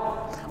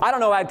 well, I don't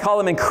know if I'd call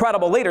them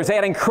incredible leaders. They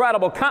had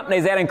incredible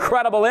companies, they had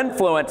incredible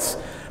influence.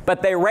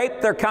 But they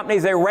raped their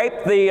companies. They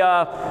raped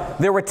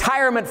the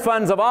retirement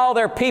funds of all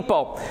their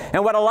people.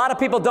 And what a lot of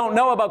people don't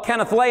know about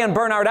Kenneth Lay and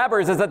Bernard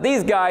Ebbers is that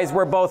these guys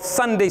were both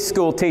Sunday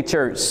school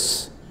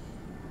teachers.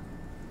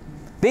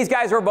 These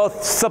guys were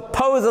both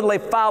supposedly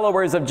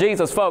followers of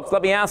Jesus. Folks,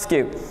 let me ask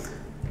you,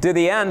 do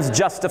the ends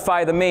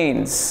justify the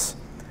means?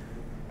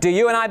 Do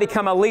you and I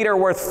become a leader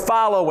worth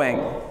following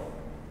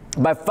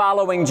by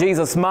following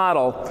Jesus'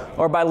 model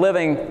or by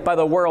living by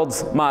the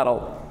world's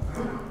model?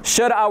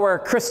 Should our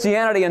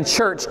Christianity and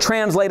church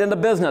translate into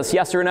business,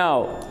 yes or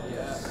no?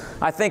 Yes.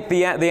 I think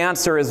the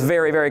answer is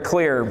very, very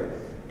clear.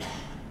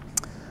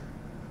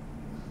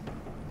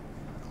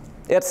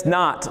 It's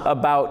not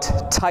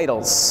about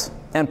titles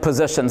and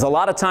positions. A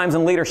lot of times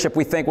in leadership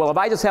we think, well, if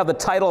I just have the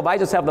title, if I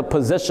just have the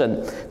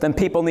position, then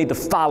people need to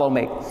follow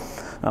me.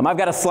 I've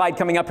got a slide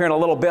coming up here in a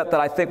little bit that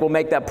I think will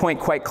make that point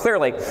quite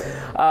clearly.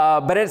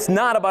 But it's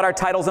not about our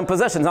titles and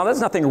positions. Now,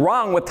 there's nothing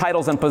wrong with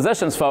titles and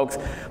positions, folks,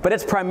 but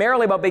it's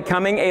primarily about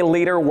becoming a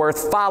leader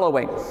worth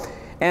following.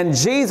 And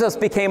Jesus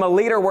became a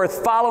leader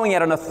worth following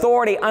at an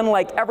authority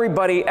unlike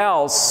everybody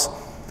else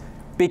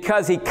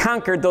because he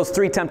conquered those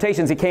 3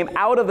 temptations. He came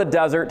out of the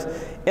desert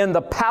in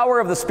the power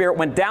of the Spirit,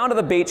 went down to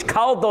the beach,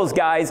 called those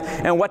guys,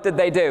 and what did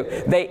they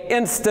do? They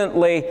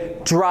instantly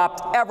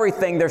dropped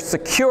everything, their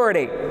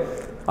security.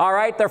 All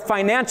right, their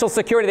financial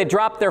security, they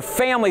dropped their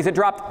families, they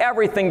dropped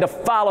everything to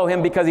follow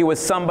him because he was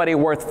somebody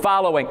worth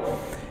following.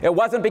 It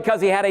wasn't because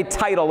he had a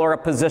title or a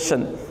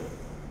position.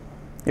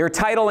 Your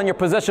title and your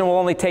position will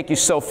only take you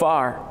so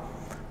far.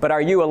 But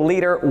are you a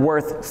leader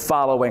worth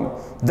following?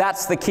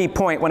 That's the key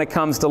point when it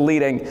comes to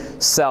leading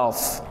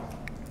self.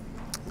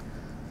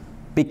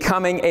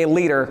 Becoming a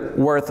leader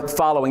worth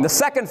following. The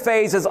second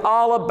phase is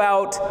all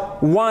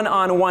about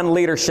one-on-one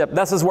leadership.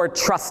 This is where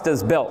trust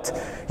is built.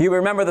 You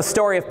remember the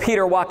story of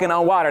Peter walking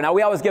on water. Now,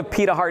 we always give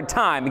Pete a hard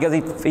time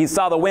because he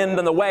saw the wind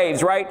and the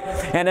waves, right?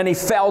 And then he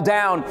fell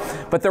down.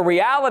 But the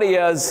reality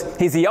is,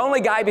 he's the only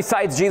guy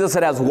besides Jesus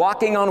that has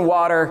walking on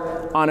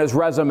water on his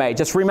resume.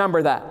 Just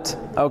remember that,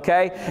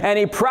 okay? And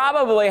he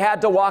probably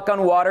had to walk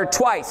on water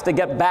twice to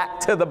get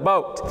back to the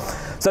boat.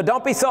 So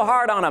don't be so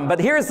hard on him.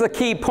 But here's the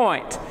key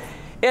point.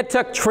 It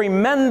took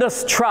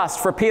tremendous trust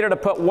for Peter to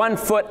put 1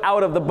 foot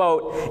out of the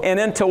boat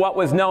and into what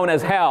was known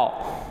as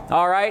hell.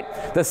 All right?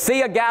 The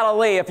Sea of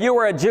Galilee, if you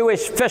were a Jewish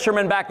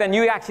fisherman back then,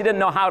 you actually didn't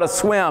know how to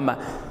swim.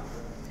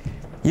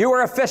 You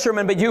were a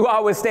fisherman, but you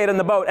always stayed in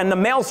the boat. And the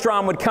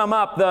maelstrom would come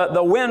up,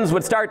 the winds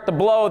would start to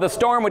blow, the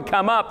storm would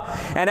come up,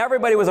 and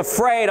everybody was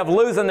afraid of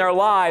losing their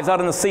lives out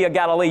in the Sea of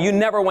Galilee. You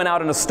never went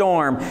out in a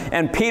storm.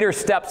 And Peter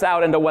steps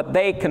out into what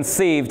they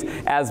conceived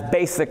as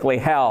basically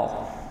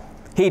hell.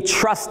 He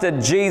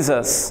trusted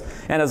Jesus,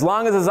 and as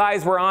long as his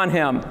eyes were on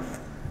him,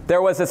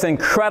 there was this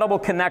incredible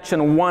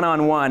connection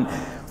one-on-one.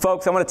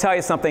 Folks, I want to tell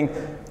you something.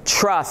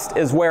 Trust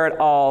is where it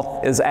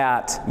all is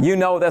at. You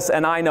know this,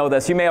 and I know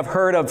this. You may have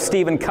heard of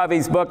Stephen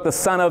Covey's book. The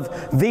son of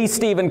the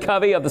Stephen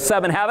Covey of the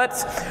 7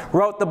 Habits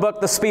wrote the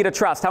book, The Speed of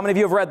Trust. How many of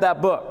you have read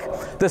that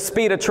book? The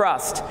Speed of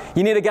Trust.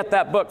 You need to get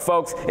that book,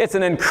 folks. It's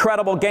an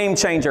incredible game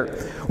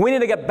changer. We need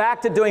to get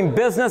back to doing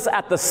business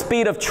at the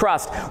speed of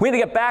trust. We need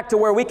to get back to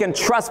where we can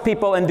trust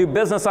people and do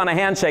business on a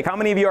handshake. How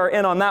many of you are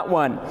in on that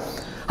one?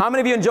 How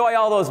many of you enjoy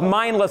all those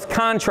mindless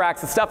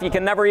contracts and stuff you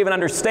can never even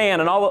understand,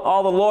 and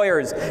all the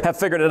lawyers have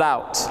figured it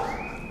out?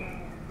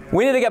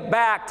 We need to get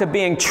back to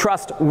being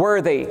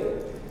trustworthy,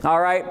 all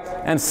right?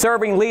 And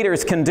serving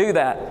leaders can do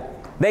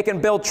that. They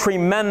can build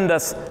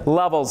tremendous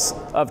levels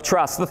of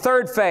trust. The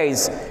third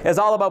phase is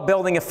all about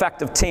building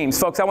effective teams.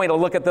 Folks, I want you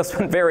to look at this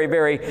one very,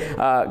 very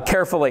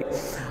carefully.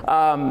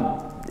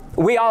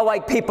 We all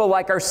like people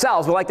like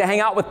ourselves. We like to hang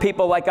out with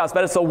people like us,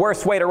 but it's the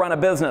worst way to run a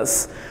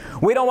business.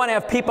 We don't want to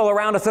have people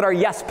around us that are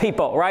yes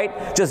people,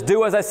 right? Just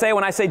do as I say.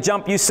 When I say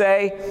jump, you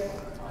say,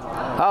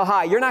 oh,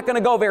 hi. You're not going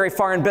to go very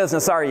far in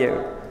business, are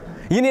you?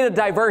 You need a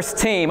diverse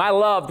team. I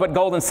loved what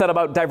Golden said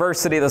about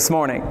diversity this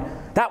morning.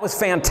 That was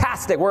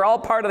fantastic. We're all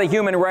part of the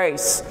human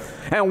race,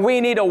 and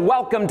we need to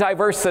welcome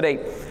diversity.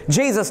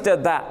 Jesus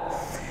did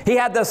that. He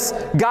had this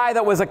guy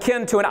that was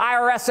akin to an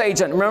IRS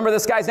agent. Remember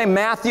this guy's name,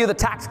 Matthew, the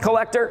tax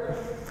collector?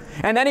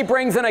 And then he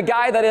brings in a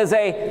guy that is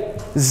a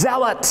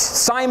zealot,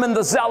 Simon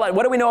the Zealot.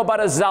 What do we know about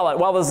a zealot?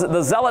 Well,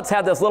 the zealots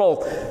had this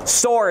little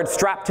sword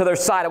strapped to their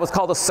side. It was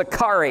called a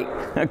Sicarii.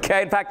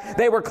 Okay? In fact,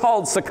 they were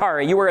called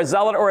Sicarii. You were a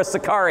zealot or a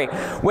Sicarii,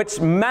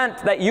 which meant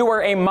that you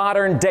were a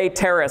modern-day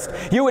terrorist.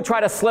 You would try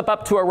to slip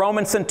up to a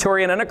Roman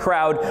centurion in a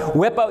crowd,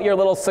 whip out your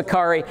little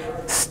Sicarii,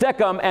 stick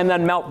them, and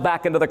then melt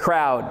back into the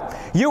crowd.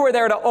 You were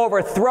there to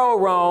overthrow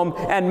Rome,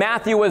 and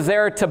Matthew was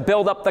there to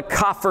build up the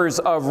coffers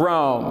of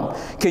Rome.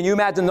 Can you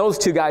imagine those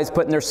two guys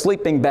putting their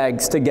sleeping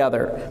bags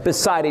together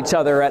beside each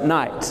other at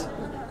night?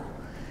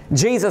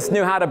 Jesus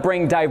knew how to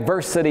bring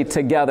diversity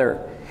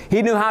together.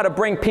 He knew how to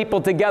bring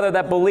people together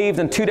that believed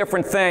in two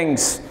different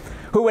things,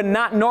 who would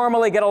not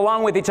normally get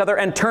along with each other,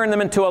 and turn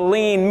them into a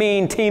lean,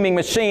 mean, teaming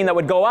machine that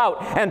would go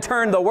out and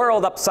turn the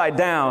world upside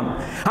down.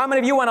 How many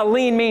of you want a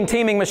lean, mean,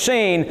 teaming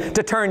machine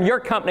to turn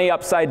your company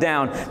upside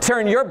down,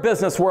 turn your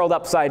business world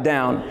upside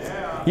down?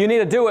 Yeah. You need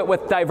to do it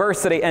with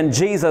diversity, and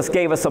Jesus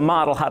gave us a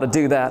model how to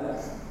do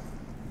that.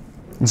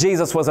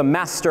 Jesus was a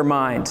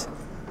mastermind.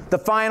 The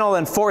final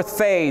and fourth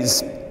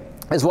phase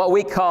is what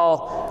we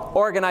call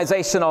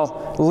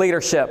organizational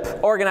leadership.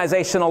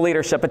 Organizational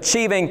leadership,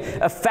 achieving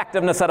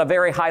effectiveness at a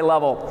very high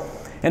level.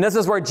 And this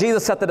is where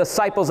Jesus set the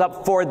disciples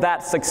up for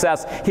that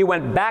success. He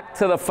went back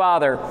to the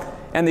Father,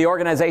 and the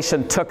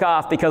organization took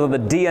off because of the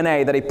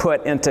DNA that he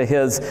put into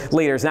his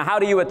leaders. Now, how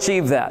do you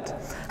achieve that?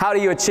 How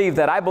do you achieve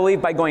that? I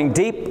believe by going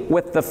deep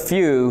with the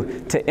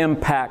few to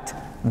impact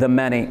the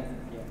many.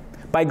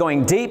 By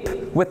going deep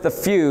with the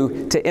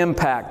few to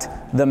impact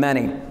the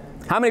many.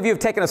 How many of you have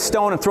taken a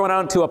stone and thrown it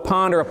out into a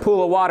pond or a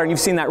pool of water, and you've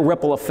seen that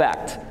ripple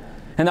effect?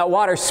 And that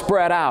water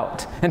spread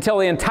out until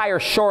the entire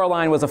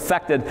shoreline was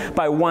affected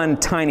by one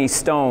tiny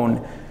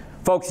stone.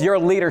 Folks, your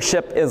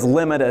leadership is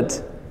limited.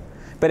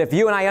 But if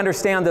you and I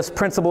understand this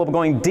principle of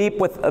going deep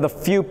with the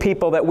few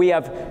people that we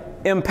have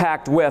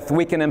impact with,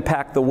 we can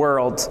impact the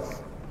world.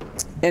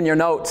 In your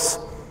notes,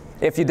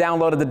 if you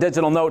downloaded the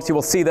digital notes, you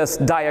will see this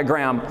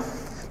diagram.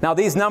 Now,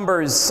 these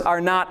numbers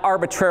are not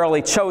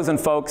arbitrarily chosen,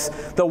 folks.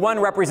 The one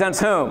represents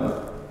whom?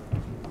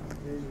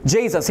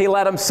 Jesus. He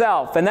led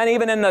himself. And then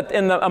even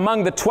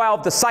among the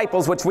 12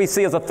 disciples, which we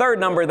see as a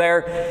third number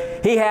there,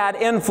 he had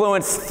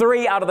influenced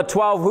 3 out of the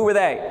 12. Who were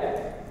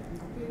they?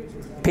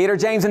 Peter,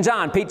 James, and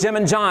John. Pete, Jim,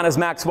 and John, as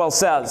Maxwell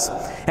says.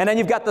 And then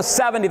you've got the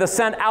 70, the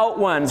sent out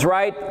ones,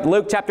 right?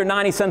 Luke chapter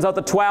 9, he sends out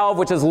the 12,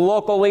 which is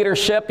local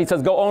leadership. He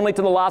says, go only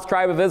to the lost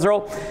tribe of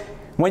Israel.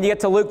 When you get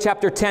to Luke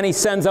chapter 10, he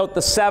sends out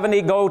the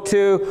 70, go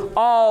to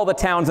all the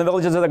towns and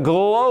villages of the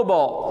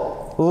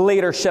global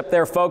leadership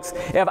there, folks.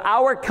 If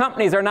our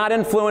companies are not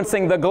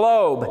influencing the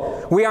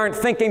globe, we aren't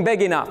thinking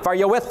big enough. Are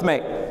you with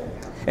me?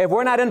 If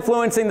we're not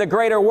influencing the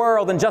greater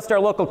world and just our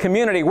local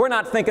community, we're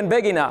not thinking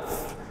big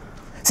enough.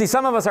 See,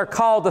 some of us are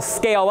called to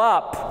scale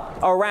up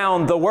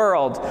around the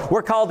world.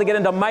 We're called to get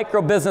into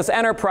micro-business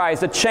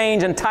enterprise, to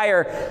change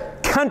entire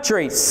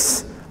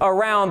countries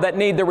around that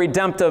need the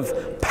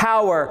redemptive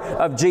power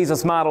of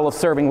Jesus' model of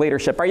serving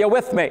leadership. Are you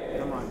with me?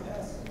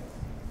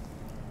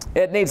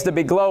 It needs to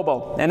be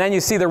global. And then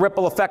you see the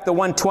ripple effect, the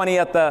 120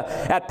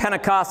 at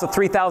Pentecost, the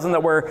 3,000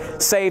 that were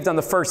saved on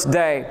the first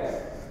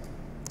day.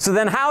 So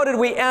then how did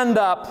we end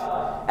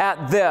up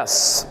at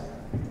this?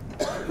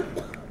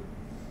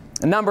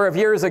 A number of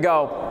years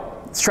ago,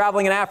 I was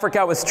traveling in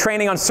Africa. I was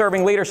training on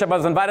serving leadership. I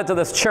was invited to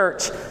this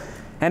church.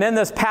 And in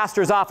this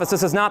pastor's office,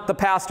 this is not the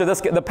pastor.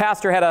 The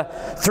pastor had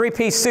a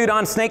 3-piece suit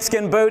on,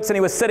 snakeskin boots, and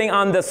he was sitting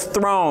on this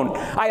throne.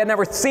 I had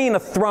never seen a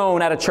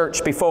throne at a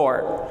church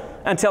before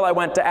until I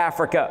went to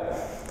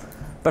Africa.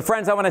 But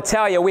friends, I want to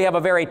tell you, we have a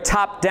very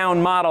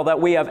top-down model that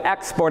we have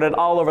exported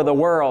all over the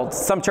world.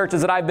 Some churches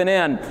that I've been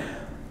in,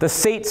 the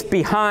seats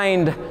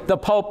behind the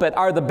pulpit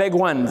are the big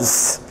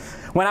ones.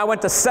 When I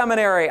went to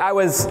seminary, I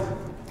was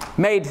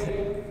made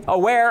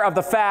aware of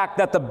the fact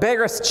that the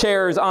biggest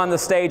chairs on the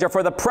stage are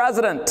for the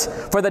president,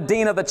 for the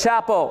dean of the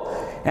chapel.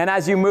 And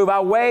as you move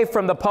away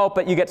from the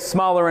pulpit, you get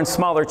smaller and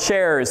smaller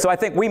chairs. So I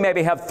think we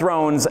maybe have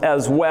thrones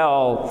as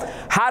well.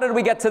 How did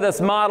we get to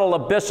this model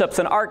of bishops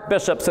and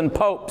archbishops and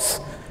popes?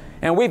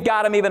 And we've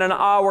got them even in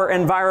our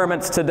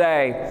environments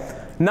today.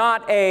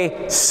 Not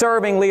a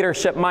serving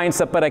leadership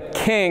mindset, but a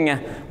king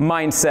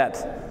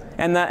mindset.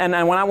 And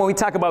when we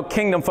talk about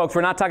kingdom, folks,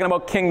 we're not talking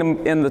about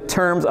kingdom in the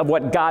terms of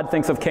what God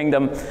thinks of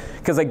kingdom.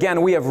 Because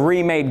again, we have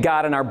remade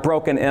God in our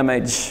broken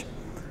image.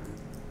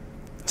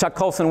 Chuck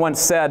Colson once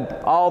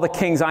said, all the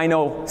kings I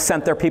know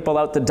sent their people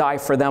out to die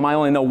for them. I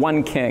only know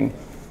one king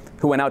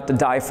who went out to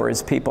die for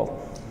his people.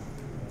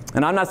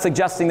 And I'm not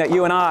suggesting that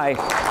you and I'm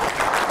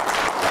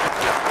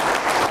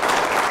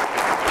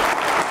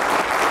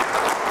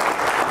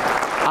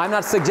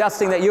not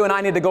suggesting that you and I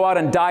need to go out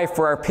and die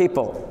for our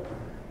people.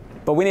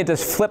 But we need to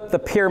flip the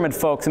pyramid,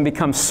 folks, and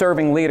become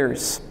serving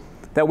leaders.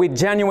 That we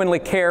genuinely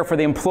care for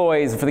the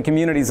employees, for the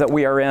communities that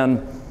we are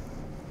in.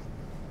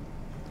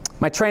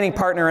 My training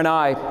partner and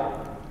I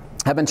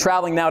have been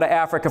traveling now to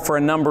Africa for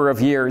a number of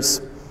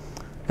years.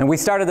 And we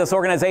started this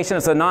organization.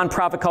 It's a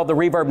nonprofit called the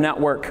Reverb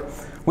Network.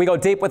 We go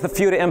deep with the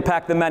few to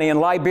impact the many. In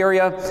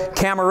Liberia,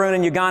 Cameroon,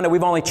 and Uganda,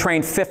 we've only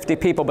trained 50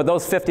 people, but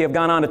those 50 have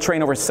gone on to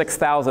train over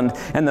 6,000,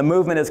 and the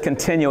movement is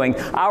continuing.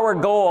 Our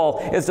goal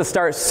is to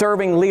start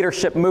serving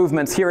leadership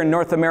movements here in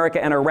North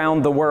America and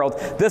around the world.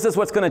 This is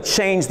what's going to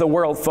change the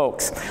world,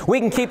 folks. We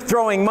can keep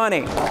throwing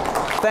money.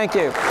 Thank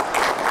you.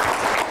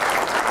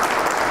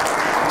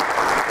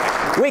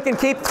 We can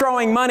keep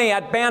throwing money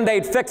at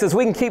Band-Aid fixes.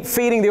 We can keep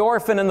feeding the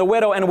orphan and the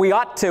widow, and we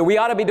ought to. We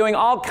ought to be doing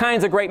all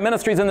kinds of great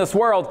ministries in this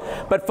world.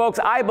 But folks,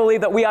 I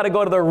believe that we ought to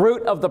go to the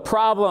root of the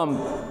problem.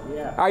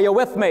 Yeah. Are you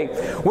with me?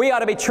 We ought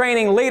to be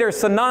training leaders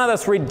so none of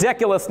this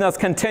ridiculousness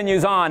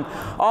continues on.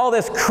 All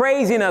this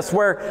craziness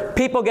where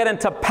people get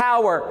into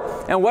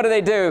power, and what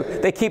do?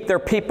 They keep their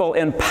people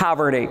in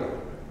poverty.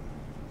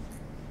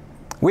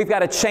 We've got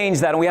to change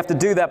that, and we have to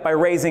do that by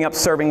raising up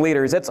serving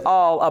leaders. It's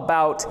all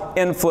about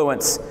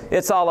influence.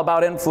 It's all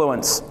about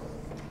influence.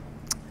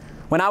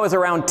 When I was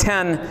around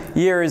 10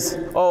 years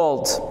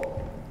old,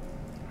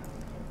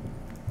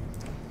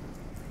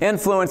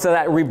 Influence of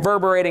that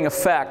reverberating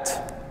effect.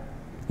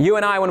 You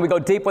and I, when we go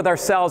deep with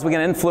ourselves, we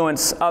can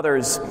influence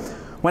others.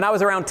 When I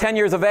was around 10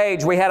 years of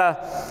age, we had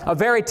a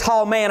very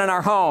tall man in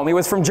our home. He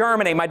was from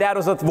Germany. My dad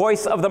was with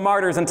Voice of the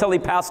Martyrs until he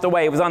passed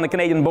away. He was on the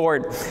Canadian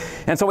board.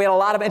 And so we had a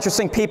lot of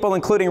interesting people,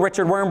 including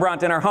Richard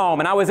Wurmbrand, in our home.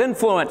 And I was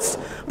influenced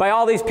by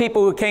all these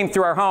people who came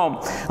through our home.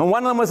 And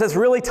one of them was this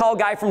really tall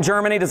guy from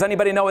Germany. Does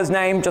anybody know his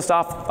name just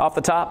off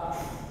the top?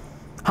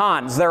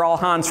 Hans. They're all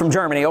Hans from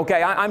Germany.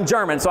 Okay, I'm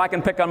German, so I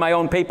can pick on my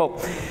own people.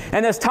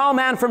 And this tall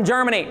man from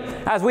Germany,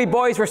 as we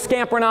boys were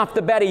scampering off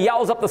to bed, he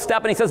yells up the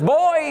step and he says,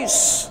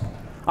 "Boys,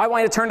 I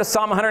want you to turn to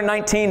Psalm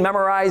 119,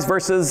 memorize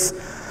verses."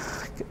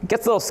 It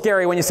gets a little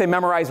scary when you say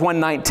memorize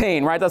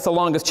 119, right? That's the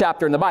longest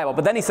chapter in the Bible.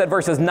 But then he said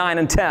verses 9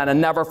 and 10,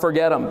 and never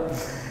forget them.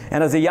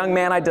 And as a young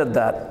man, I did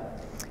that.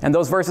 And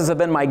those verses have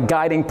been my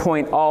guiding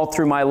point all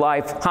through my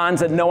life.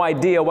 Hans had no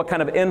idea what kind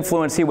of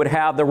influence he would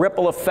have, the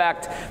ripple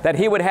effect that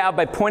he would have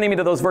by pointing me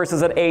to those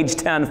verses at age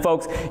 10.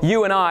 Folks,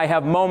 you and I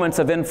have moments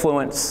of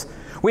influence.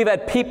 We've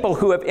had people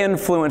who have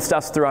influenced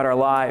us throughout our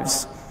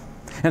lives.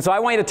 And so I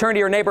want you to turn to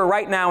your neighbor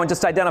right now and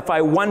just identify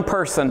one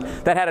person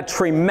that had a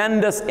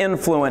tremendous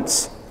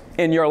influence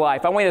in your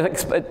life. I want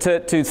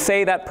you to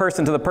say that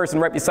person to the person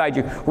right beside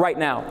you right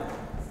now.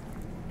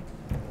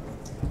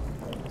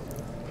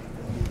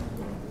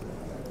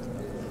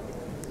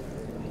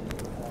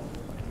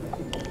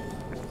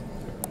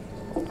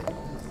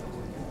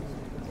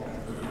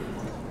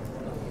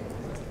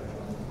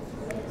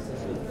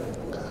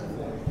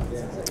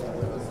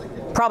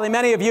 Probably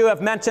many of you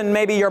have mentioned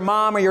maybe your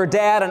mom or your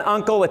dad, an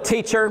uncle, a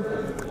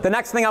teacher. The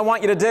next thing I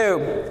want you to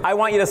do, I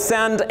want you to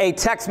send a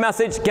text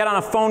message, get on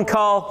a phone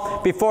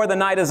call before the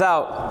night is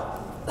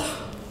out.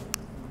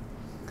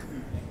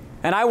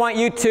 And I want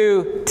you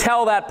to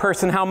tell that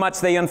person how much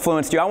they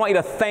influenced you. I want you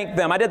to thank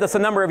them. I did this a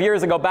number of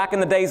years ago, back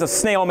in the days of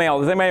snail mail.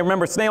 Does anybody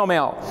remember snail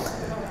mail?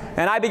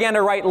 And I began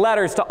to write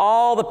letters to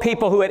all the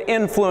people who had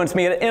influenced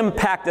me, had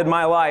impacted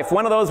my life.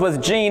 One of those was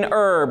Gene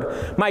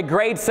Erb, my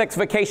grade 6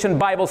 vacation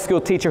Bible school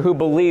teacher who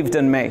believed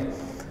in me.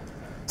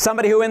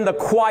 Somebody who in the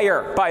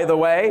choir, by the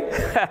way.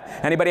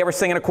 Anybody ever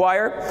sing in a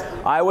choir?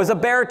 I was a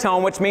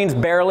baritone, which means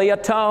barely a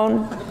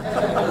tone.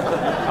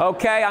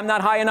 Okay, I'm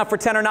not high enough for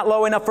tenor, not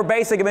low enough for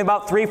bass. They give me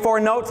about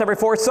 3-4 notes every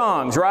 4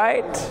 songs,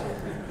 right?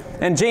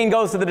 And Gene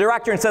goes to the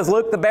director and says,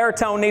 "Luke, the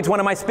baritone needs one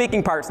of my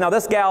speaking parts." Now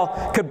this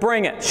gal could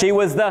bring it. She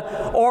was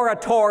the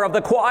orator of the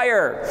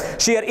choir.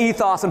 She had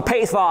ethos and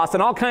pathos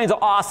and all kinds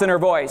of os in her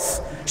voice.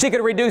 She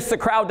could reduce the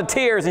crowd to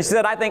tears. And she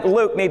said, "I think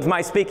Luke needs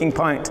my speaking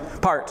part."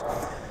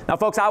 Now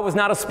folks, I was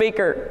not a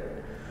speaker,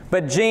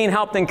 but Jean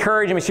helped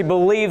encourage me. She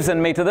believes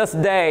in me. To this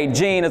day,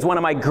 Jean is one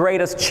of my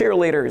greatest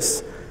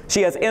cheerleaders.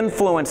 She has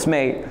influenced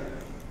me.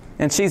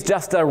 And she's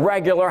just a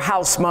regular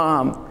house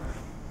mom.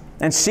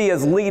 And she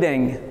is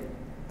leading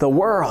the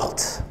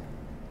world.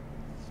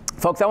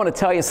 Folks, I want to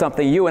tell you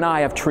something. You and I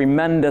have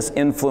tremendous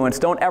influence.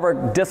 Don't ever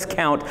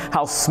discount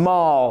how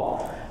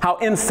small, how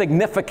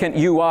insignificant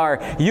you are.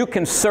 You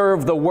can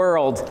serve the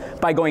world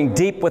by going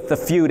deep with the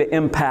few to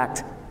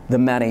impact the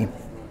many.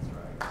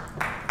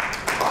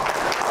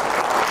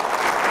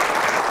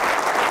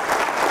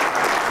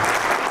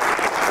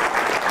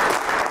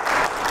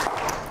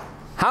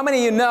 How many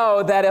of you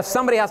know that if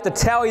somebody has to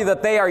tell you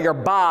that they are your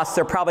boss,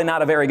 they're probably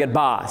not a very good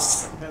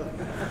boss?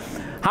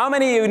 How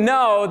many of you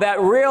know that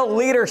real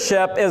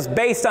leadership is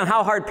based on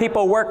how hard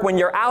people work when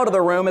you're out of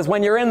the room as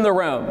when you're in the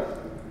room?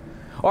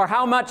 Or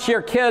how much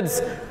your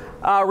kids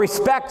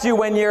respect you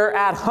when you're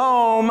at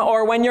home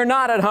or when you're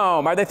not at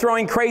home? Are they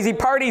throwing crazy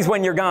parties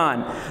when you're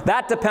gone?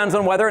 That depends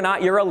on whether or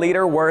not you're a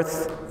leader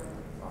worth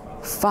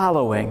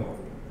following.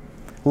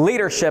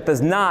 Leadership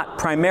is not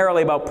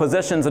primarily about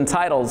positions and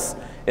titles.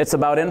 It's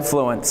about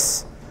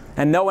influence.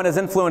 And no one has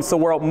influenced the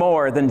world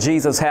more than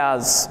Jesus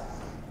has.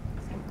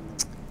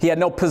 He had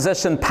no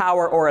position,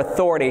 power, or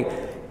authority,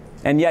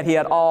 and yet he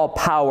had all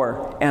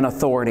power and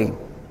authority.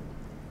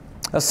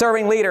 A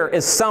serving leader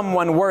is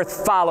someone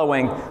worth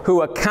following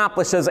who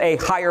accomplishes a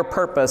higher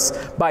purpose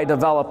by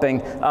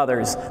developing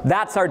others.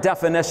 That's our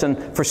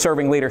definition for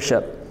serving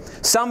leadership.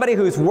 Somebody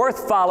who's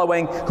worth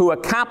following who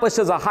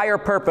accomplishes a higher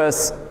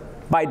purpose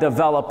by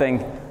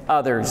developing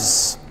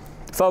others.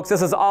 Folks,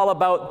 this is all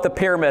about the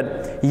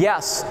pyramid.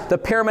 Yes, the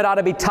pyramid ought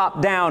to be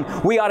top down.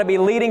 We ought to be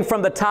leading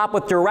from the top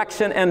with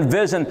direction and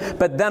vision.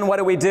 But then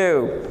what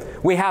do?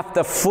 We have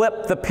to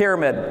flip the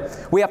pyramid.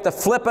 We have to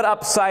flip it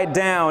upside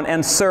down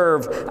and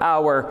serve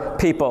our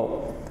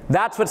people.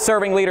 That's what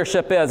serving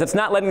leadership is. It's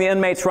not letting the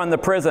inmates run the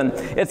prison.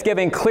 It's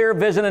giving clear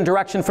vision and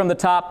direction from the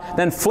top,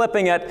 then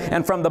flipping it,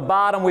 and from the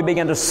bottom we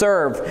begin to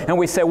serve. And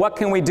we say, what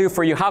can we do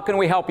for you? How can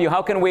we help you?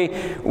 How can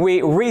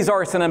we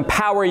resource and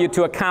empower you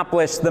to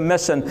accomplish the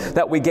mission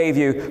that we gave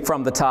you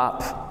from the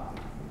top?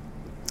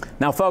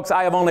 Now, folks,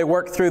 I have only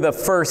worked through the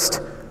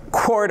first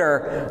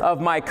quarter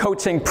of my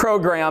coaching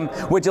program.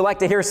 Would you like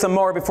to hear some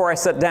more before I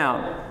sit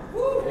down?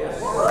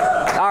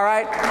 All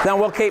right, then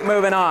we'll keep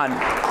moving on.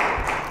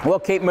 We'll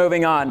keep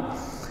moving on.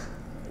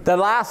 The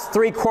last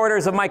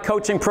 3/4 of my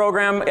coaching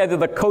program, either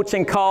the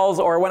coaching calls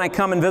or when I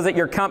come and visit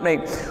your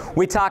company,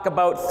 we talk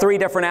about 3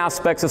 different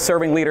aspects of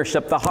serving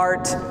leadership: the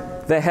heart,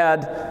 the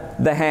head,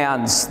 the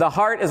hands. The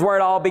heart is where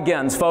it all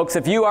begins, folks.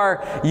 If you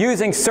are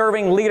using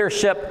serving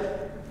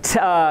leadership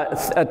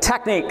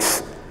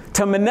techniques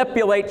to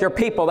manipulate your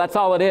people, that's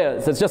all it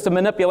is. It's just a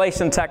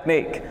manipulation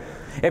technique.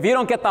 If you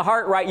don't get the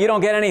heart right, you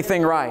don't get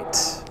anything right.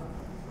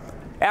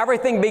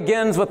 Everything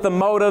begins with the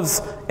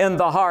motives in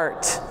the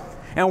heart.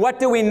 And what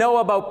do we know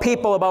about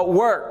people, about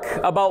work,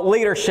 about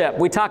leadership?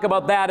 We talk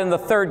about that in the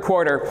 3rd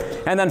quarter.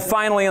 And then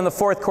finally in the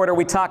 4th quarter,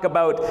 we talk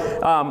about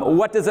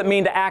what does it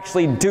mean to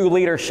actually do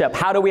leadership?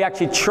 How do we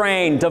actually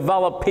train,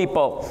 develop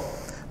people?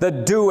 The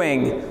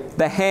doing,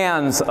 the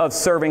hands of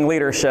serving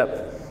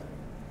leadership.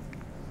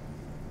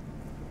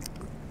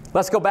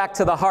 Let's go back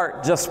to the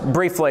heart just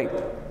briefly.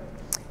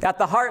 At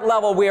the heart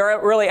level, we are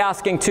really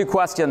asking 2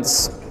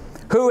 questions.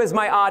 Who is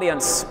my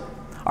audience?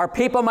 Are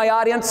people my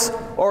audience,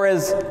 or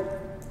is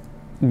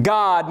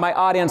God my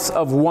audience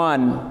of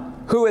one?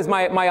 Who is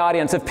my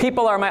audience? If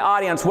people are my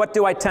audience, what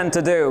do I tend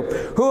to do?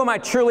 Who am I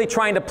truly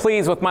trying to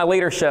please with my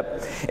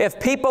leadership? If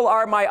people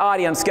are my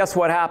audience, guess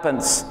what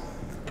happens?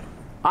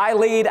 I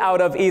lead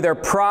out of either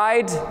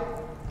pride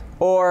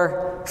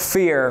or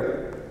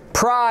fear.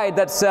 Pride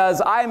that says,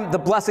 I'm the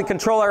blessed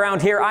controller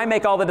around here, I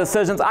make all the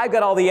decisions, I've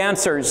got all the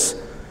answers.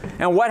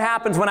 And what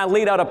happens when I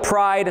lead out of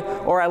pride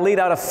or I lead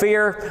out of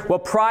fear? Well,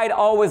 pride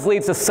always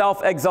leads to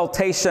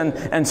self-exaltation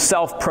and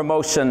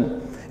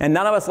self-promotion. And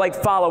none of us like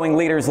following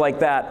leaders like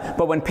that.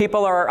 But when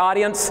people are our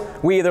audience,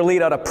 we either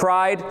lead out of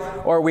pride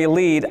or we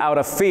lead out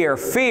of fear.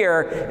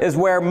 Fear is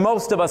where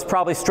most of us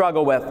probably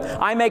struggle with.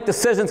 I make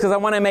decisions because I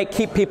want to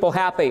keep people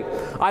happy.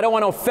 I don't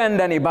want to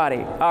offend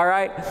anybody, all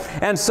right?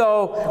 And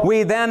so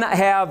we then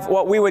have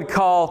what we would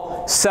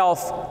call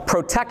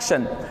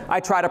self-protection. I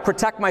try to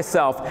protect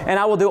myself, and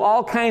I will do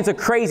all kinds of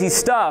crazy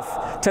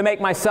stuff to make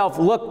myself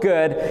look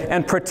good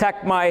and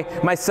protect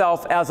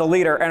myself as a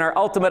leader. And our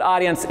ultimate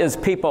audience is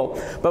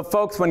people. But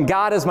folks, when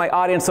God is my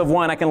audience of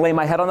one, I can lay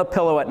my head on the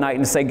pillow at night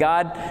and say,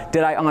 God,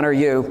 did I honor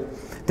you?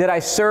 Did I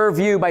serve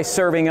you by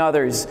serving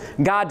others?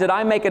 God, did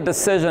I make a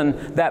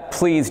decision that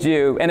pleased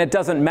you? And it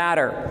doesn't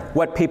matter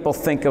what people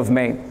think of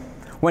me.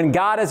 When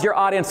God is your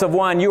audience of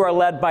one, you are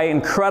led by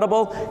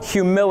incredible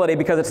humility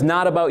because it's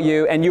not about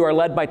you, and you are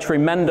led by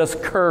tremendous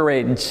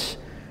courage.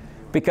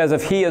 Because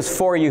if He is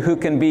for you, who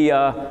can be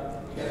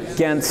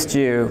against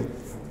you?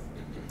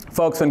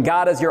 Folks, when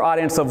God is your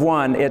audience of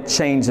one, it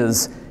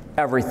changes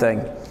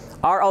everything.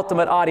 Our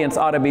ultimate audience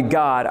ought to be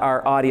God,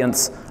 our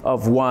audience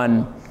of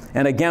one.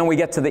 And again, we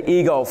get to the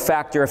ego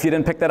factor. If you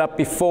didn't pick that up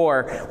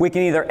before, we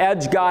can either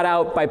edge God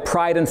out by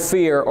pride and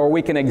fear, or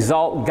we can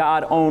exalt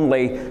God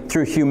only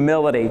through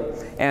humility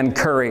and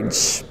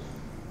courage.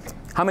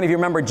 How many of you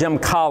remember Jim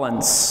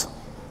Collins?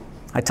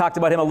 I talked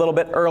about him a little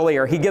bit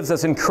earlier. He gives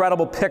us an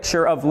incredible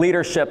picture of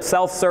leadership,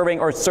 self-serving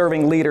or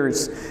serving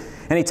leaders.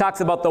 And he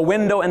talks about the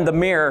window and the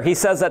mirror. He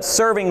says that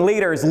serving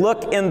leaders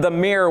look in the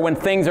mirror when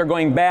things are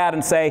going bad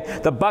and say,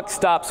 the buck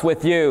stops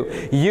with you.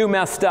 You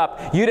messed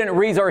up. You didn't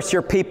resource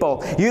your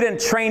people. You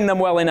didn't train them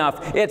well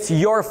enough. It's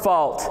your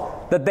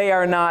fault that they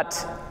are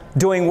not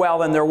doing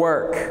well in their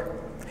work.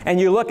 And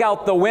you look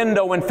out the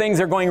window when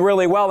things are going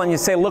really well and you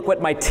say, look what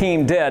my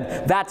team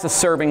did. That's a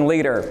serving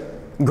leader.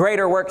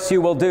 Greater works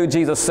you will do,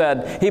 Jesus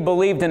said. He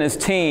believed in His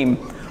team.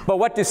 But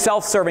what do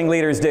self-serving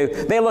leaders do?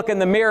 They look in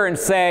the mirror and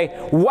say,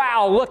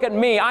 wow, look at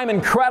me. I'm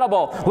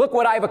incredible. Look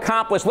what I've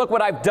accomplished. Look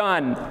what I've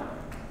done.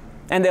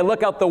 And they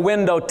look out the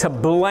window to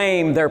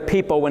blame their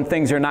people when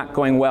things are not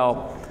going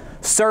well.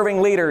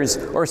 Serving leaders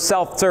or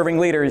self-serving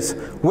leaders,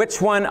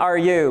 which one are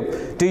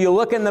you? Do you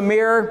look in the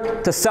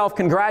mirror to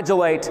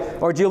self-congratulate,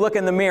 or do you look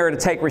in the mirror to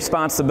take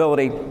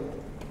responsibility?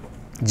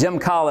 Jim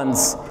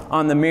Collins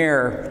on the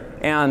mirror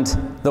and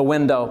the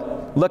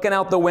window. Looking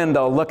out the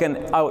window, looking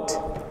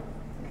out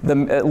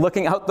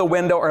the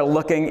window or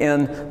looking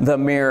in the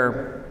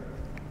mirror.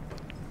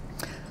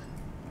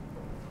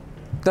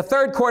 The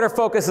 3rd quarter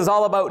focus is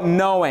all about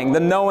knowing, the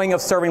knowing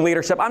of serving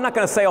leadership. I'm not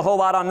going to say a whole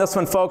lot on this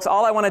one, folks.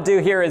 All I want to do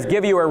here is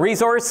give you a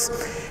resource.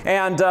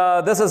 And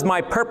this is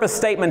my purpose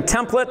statement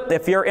template.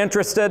 If you're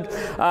interested,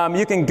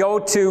 you can go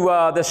to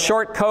the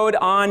short code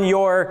on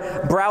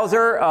your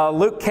browser,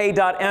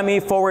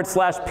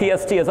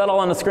 lukek.me/PST. Is that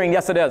all on the screen?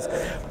 Yes, it is.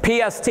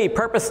 PST,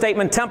 purpose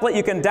statement template.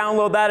 You can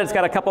download that. It's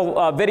got a couple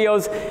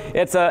videos.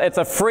 It's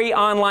a free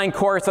online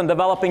course on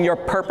developing your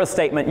purpose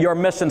statement, your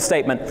mission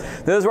statement.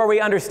 This is where we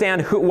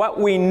understand what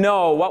we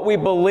know, what we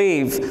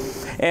believe,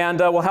 and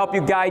will help you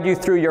guide you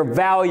through your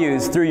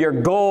values, through your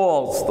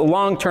goals, the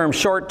long-term,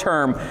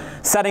 short-term,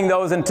 setting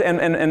those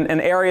in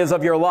areas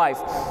of your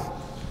life.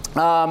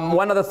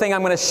 One other thing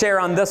I'm going to share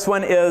on this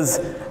one is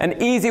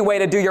an easy way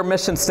to do your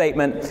mission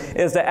statement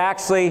is to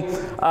actually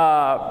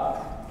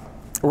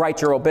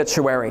write your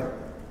obituary.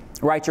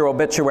 Write your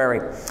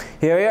obituary.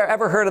 Have you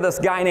ever heard of this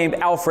guy named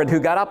Alfred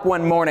who got up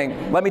one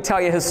morning? Let me tell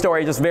you his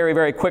story just very,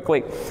 very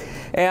quickly.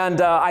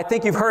 And I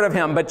think you've heard of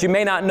him, but you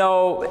may not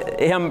know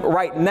him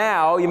right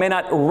now. You may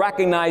not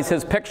recognize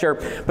his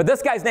picture. But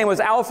this guy's name was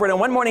Alfred, and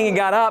one morning he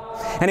got up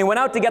and he went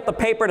out to get the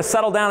paper to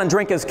settle down and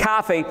drink his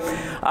coffee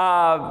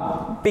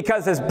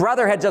because his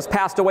brother had just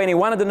passed away, and he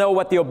wanted to know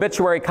what the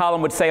obituary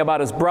column would say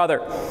about his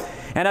brother.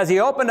 And as he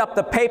opened up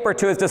the paper,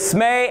 to his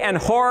dismay and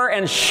horror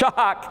and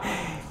shock,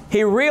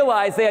 he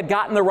realized they had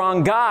gotten the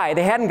wrong guy.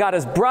 They hadn't got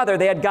his brother,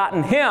 they had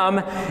gotten him,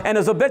 and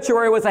his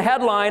obituary was a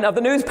headline of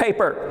the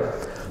newspaper.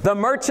 The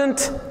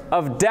merchant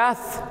of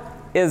death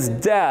is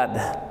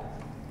dead.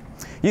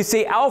 You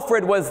see,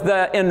 Alfred was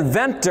the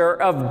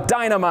inventor of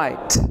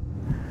dynamite,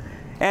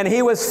 and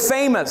he was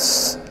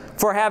famous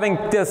for having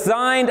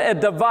designed a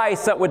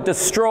device that would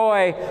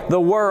destroy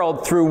the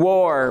world through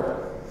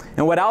war.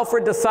 And what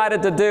Alfred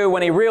decided to do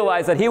when he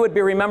realized that he would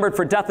be remembered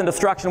for death and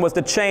destruction was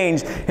to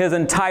change his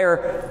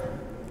entire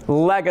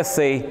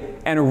legacy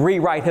and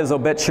rewrite his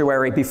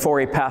obituary before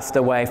he passed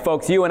away.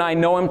 Folks, you and I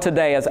know him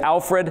today as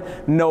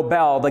Alfred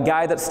Nobel, the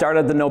guy that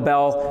started the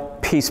Nobel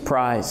Peace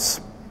Prize.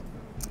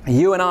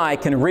 You and I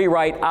can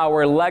rewrite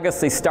our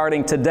legacy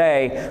starting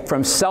today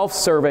from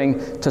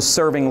self-serving to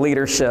serving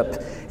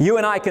leadership. You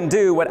and I can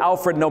do what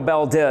Alfred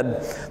Nobel did.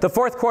 The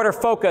fourth quarter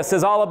focus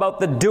is all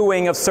about the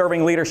doing of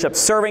serving leadership,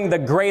 serving the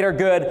greater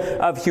good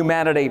of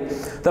humanity.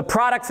 The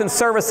products and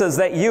services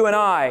that you and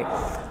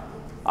I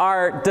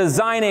are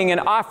designing and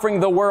offering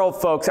the world,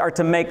 folks, are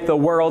to make the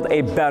world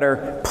a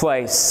better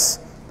place.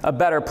 A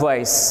better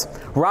place.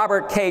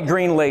 Robert K.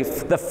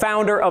 Greenleaf, the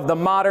founder of the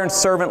modern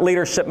servant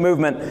leadership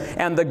movement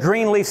and the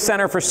Greenleaf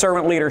Center for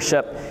Servant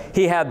Leadership,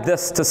 he had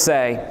this to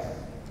say: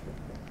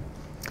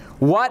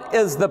 what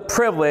is the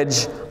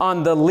effect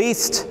on the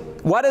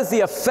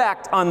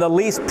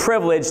least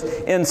privileged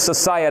in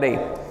society?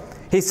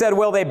 He said,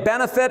 will they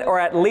benefit or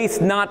at least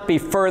not be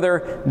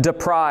further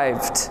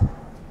deprived?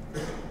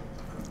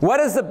 What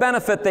is the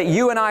benefit that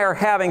you and I are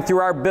having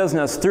through our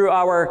business, through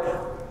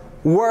our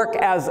work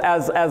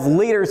as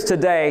leaders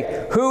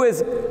today?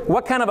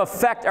 What kind of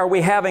effect are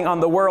we having on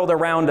the world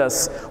around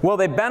us? Will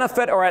they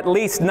benefit or at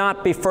least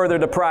not be further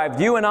deprived?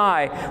 You and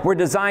I were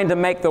designed to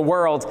make the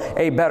world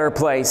a better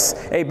place,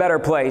 a better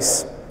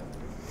place.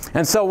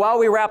 And so while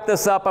we wrap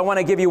this up, I want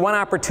to give you one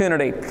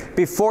opportunity.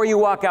 Before you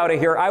walk out of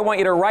here, I want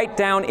you to write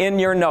down in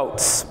your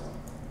notes.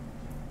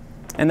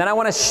 And then I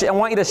want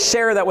you to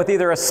share that with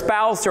either a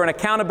spouse or an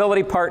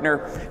accountability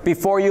partner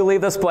before you leave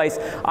this place.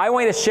 I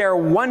want you to share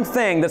one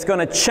thing that's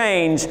going to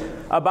change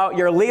about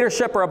your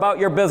leadership or about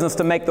your business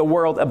to make the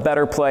world a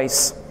better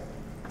place.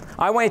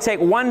 I want you to take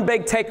one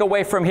big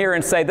takeaway from here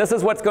and say, this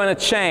is what's going to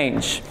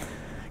change.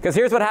 Because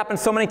here's what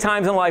happens so many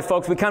times in life,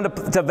 folks. We come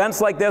to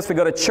events like this, we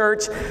go to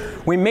church,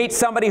 we meet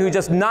somebody who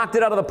just knocked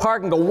it out of the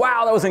park and go,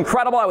 wow, that was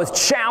incredible, I was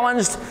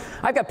challenged.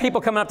 I've got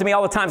people coming up to me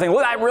all the time saying,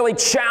 well, that really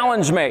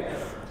challenged me.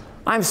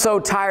 I'm so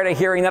tired of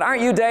hearing that.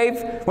 Aren't you,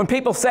 Dave? When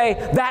people say,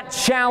 that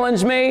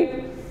challenged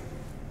me.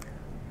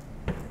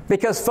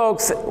 Because,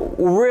 folks,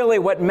 really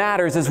what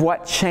matters is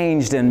what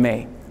changed in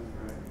me.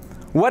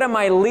 What am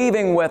I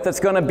leaving with that's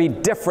going to be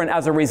different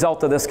as a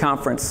result of this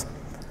conference?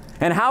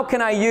 And how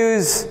can I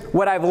use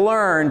what I've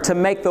learned to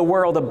make the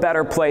world a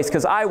better place?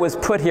 Because I was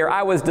put here,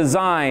 I was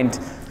designed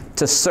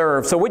to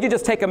serve. So would you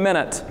just take a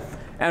minute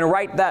and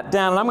write that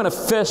down? And I'm going to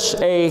fish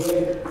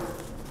a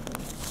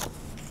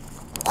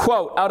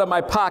quote out of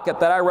my pocket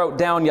that I wrote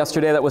down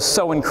yesterday that was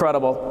so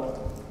incredible.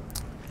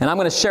 And I'm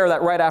going to share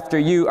that right after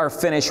you are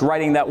finished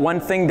writing that one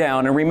thing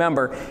down. And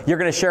remember, you're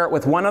going to share it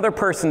with one other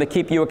person to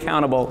keep you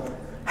accountable.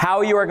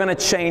 How you are going to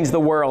change the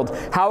world.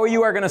 How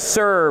you are going to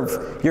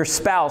serve your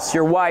spouse,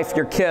 your wife,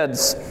 your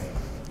kids.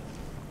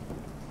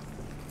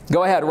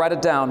 Go ahead, write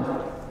it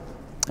down.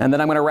 And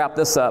then I'm going to wrap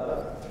this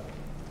up.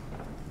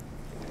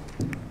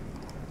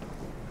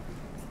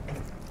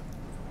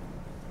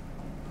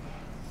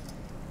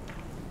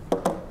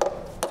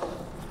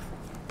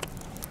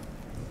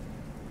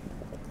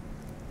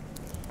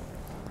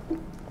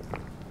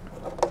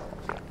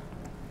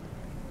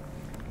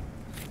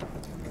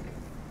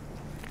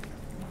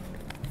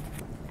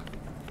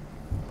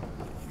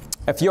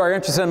 If you are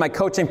interested in my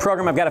coaching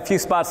program, I've got a few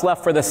spots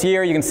left for this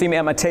year. You can see me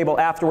at my table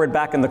afterward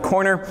back in the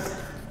corner.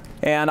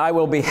 And I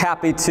will be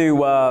happy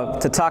to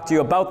talk to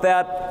you about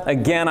that.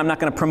 Again, I'm not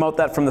going to promote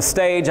that from the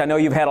stage. I know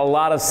you've had a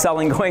lot of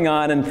selling going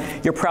on,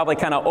 and you're probably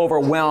kind of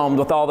overwhelmed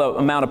with all the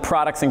amount of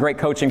products and great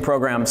coaching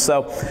programs.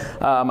 So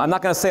I'm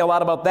not going to say a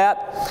lot about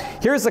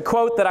that. Here's a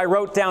quote that I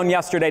wrote down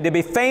yesterday. To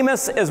be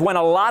famous is when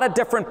a lot of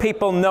different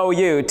people know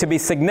you. To be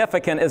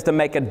significant is to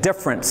make a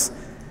difference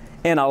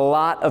in a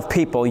lot of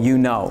people you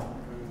know.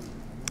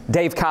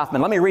 Dave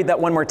Kaufman. Let me read that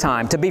one more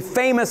time. To be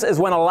famous is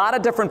when a lot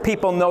of different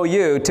people know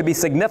you. To be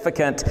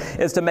significant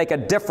is to make a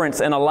difference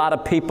in a lot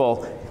of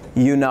people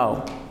you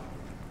know.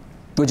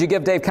 Would you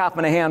give Dave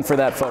Kaufman a hand for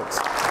that, folks?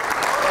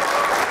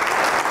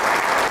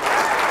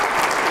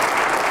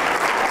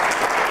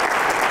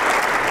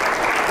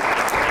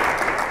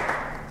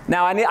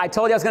 Now, I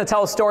told you I was going to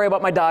tell a story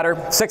about my daughter,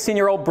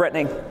 16-year-old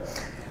Brittany.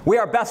 We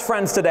are best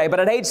friends today, but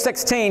at age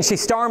 16, she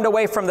stormed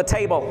away from the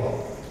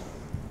table.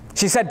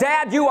 She said,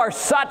 "Dad, you are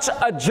such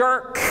a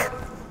jerk."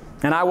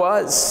 And I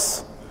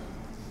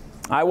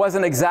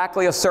wasn't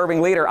exactly a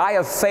serving leader. I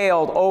have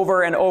failed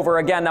over and over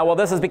again. Now, while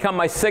this has become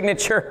my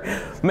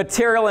signature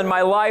material in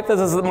my life, this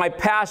is my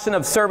passion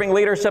of serving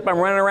leadership. I'm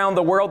running around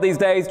the world these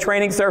days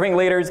training serving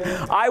leaders.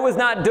 I was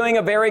not doing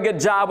a very good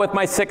job with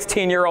my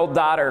 16-year-old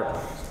daughter.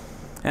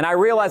 And I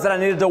realized that I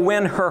needed to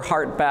win her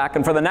heart back.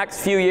 And for the next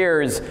few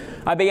years,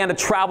 I began to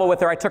travel with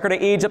her. I took her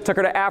to Egypt, took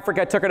her to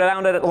Africa, I took her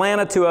down to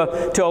Atlanta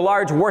to a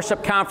large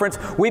worship conference.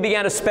 We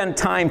began to spend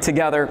time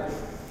together.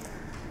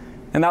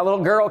 And that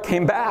little girl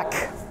came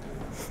back.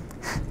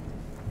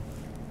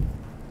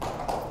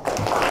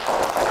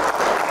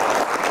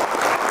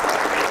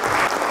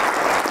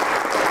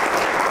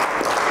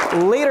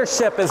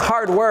 Leadership is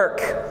hard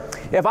work.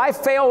 If I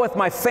fail with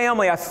my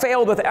family, I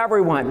failed with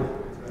everyone.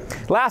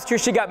 Last year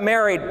she got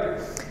married.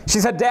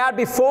 She said, Dad,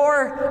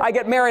 before I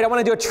get married, I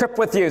want to do a trip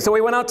with you. So we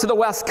went out to the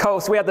West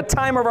Coast. We had the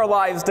time of our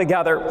lives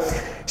together.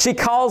 She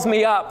calls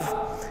me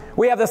up.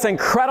 We have this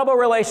incredible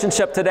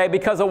relationship today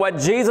because of what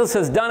Jesus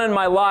has done in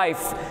my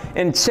life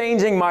in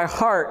changing my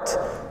heart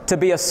to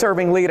be a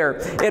serving leader.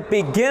 It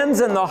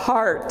begins in the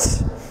heart.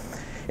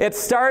 It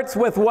starts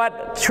with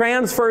what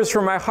transfers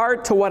from my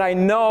heart to what I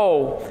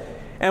know,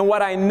 and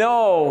what I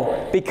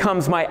know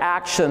becomes my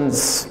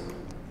actions.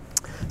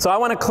 So I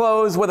want to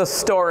close with a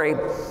story,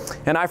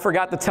 and I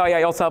forgot to tell you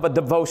I also have a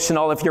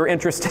devotional. If you're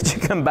interested, you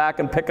come back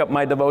and pick up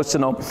my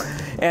devotional.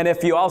 And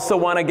if you also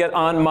want to get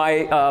on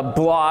my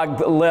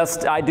blog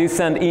list, I do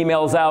send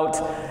emails out,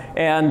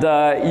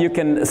 and you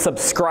can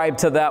subscribe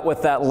to that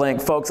with that link.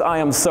 Folks, I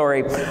am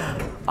sorry.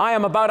 I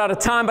am about out of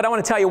time, but I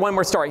want to tell you one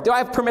more story. Do I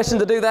have permission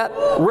to do that?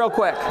 Real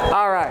quick.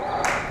 All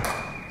right.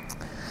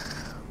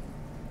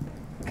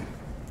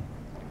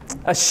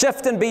 A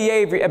shift in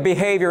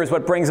behavior is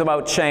what brings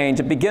about change.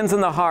 It begins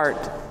in the heart,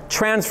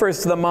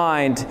 transfers to the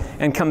mind,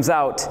 and comes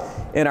out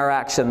in our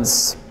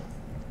actions.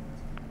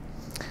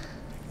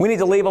 We need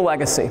to leave a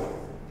legacy.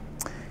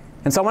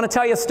 And so I want to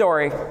tell you a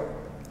story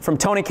from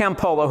Tony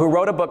Campolo, who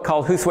wrote a book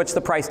called Who Switched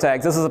the Price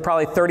Tags. This is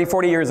probably 30,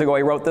 40 years ago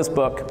he wrote this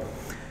book.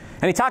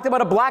 And he talked about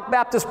a black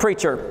Baptist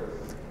preacher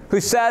who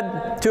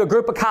said to a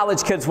group of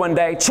college kids one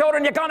day,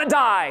 children, you're going to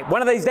die.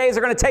 One of these days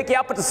they're going to take you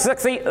up, put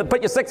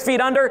you 6 feet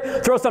under,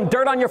 throw some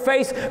dirt on your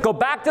face, go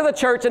back to the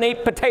church and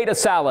eat potato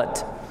salad.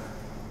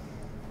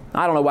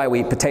 I don't know why we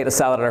eat potato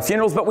salad at our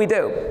funerals, but we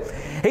do.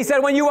 He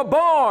said, when you were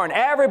born,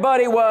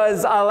 everybody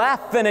was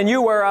laughing and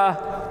you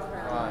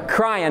were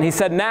crying. He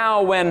said,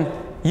 now when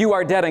you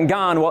are dead and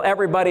gone, will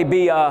everybody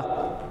be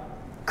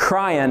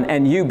crying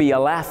and you be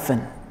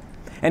laughing?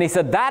 And he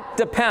said, that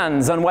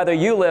depends on whether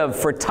you live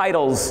for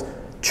titles,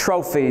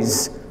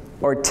 trophies,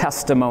 or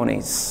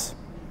testimonies.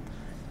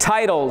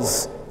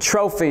 Titles,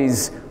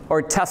 trophies,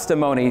 or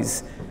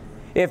testimonies.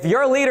 If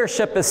your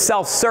leadership is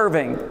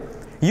self-serving,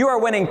 you are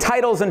winning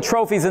titles and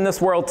trophies in this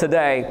world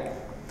today.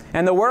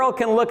 And the world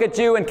can look at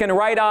you and can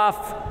write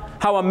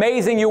off how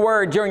amazing you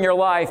were during your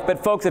life.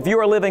 But folks, if you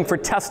are living for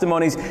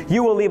testimonies,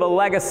 you will leave a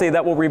legacy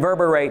that will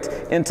reverberate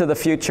into the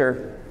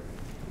future.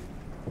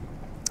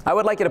 I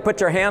would like you to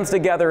put your hands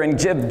together and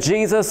give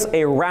Jesus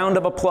a round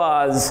of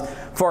applause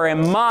for a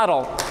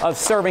model of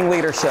serving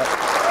leadership.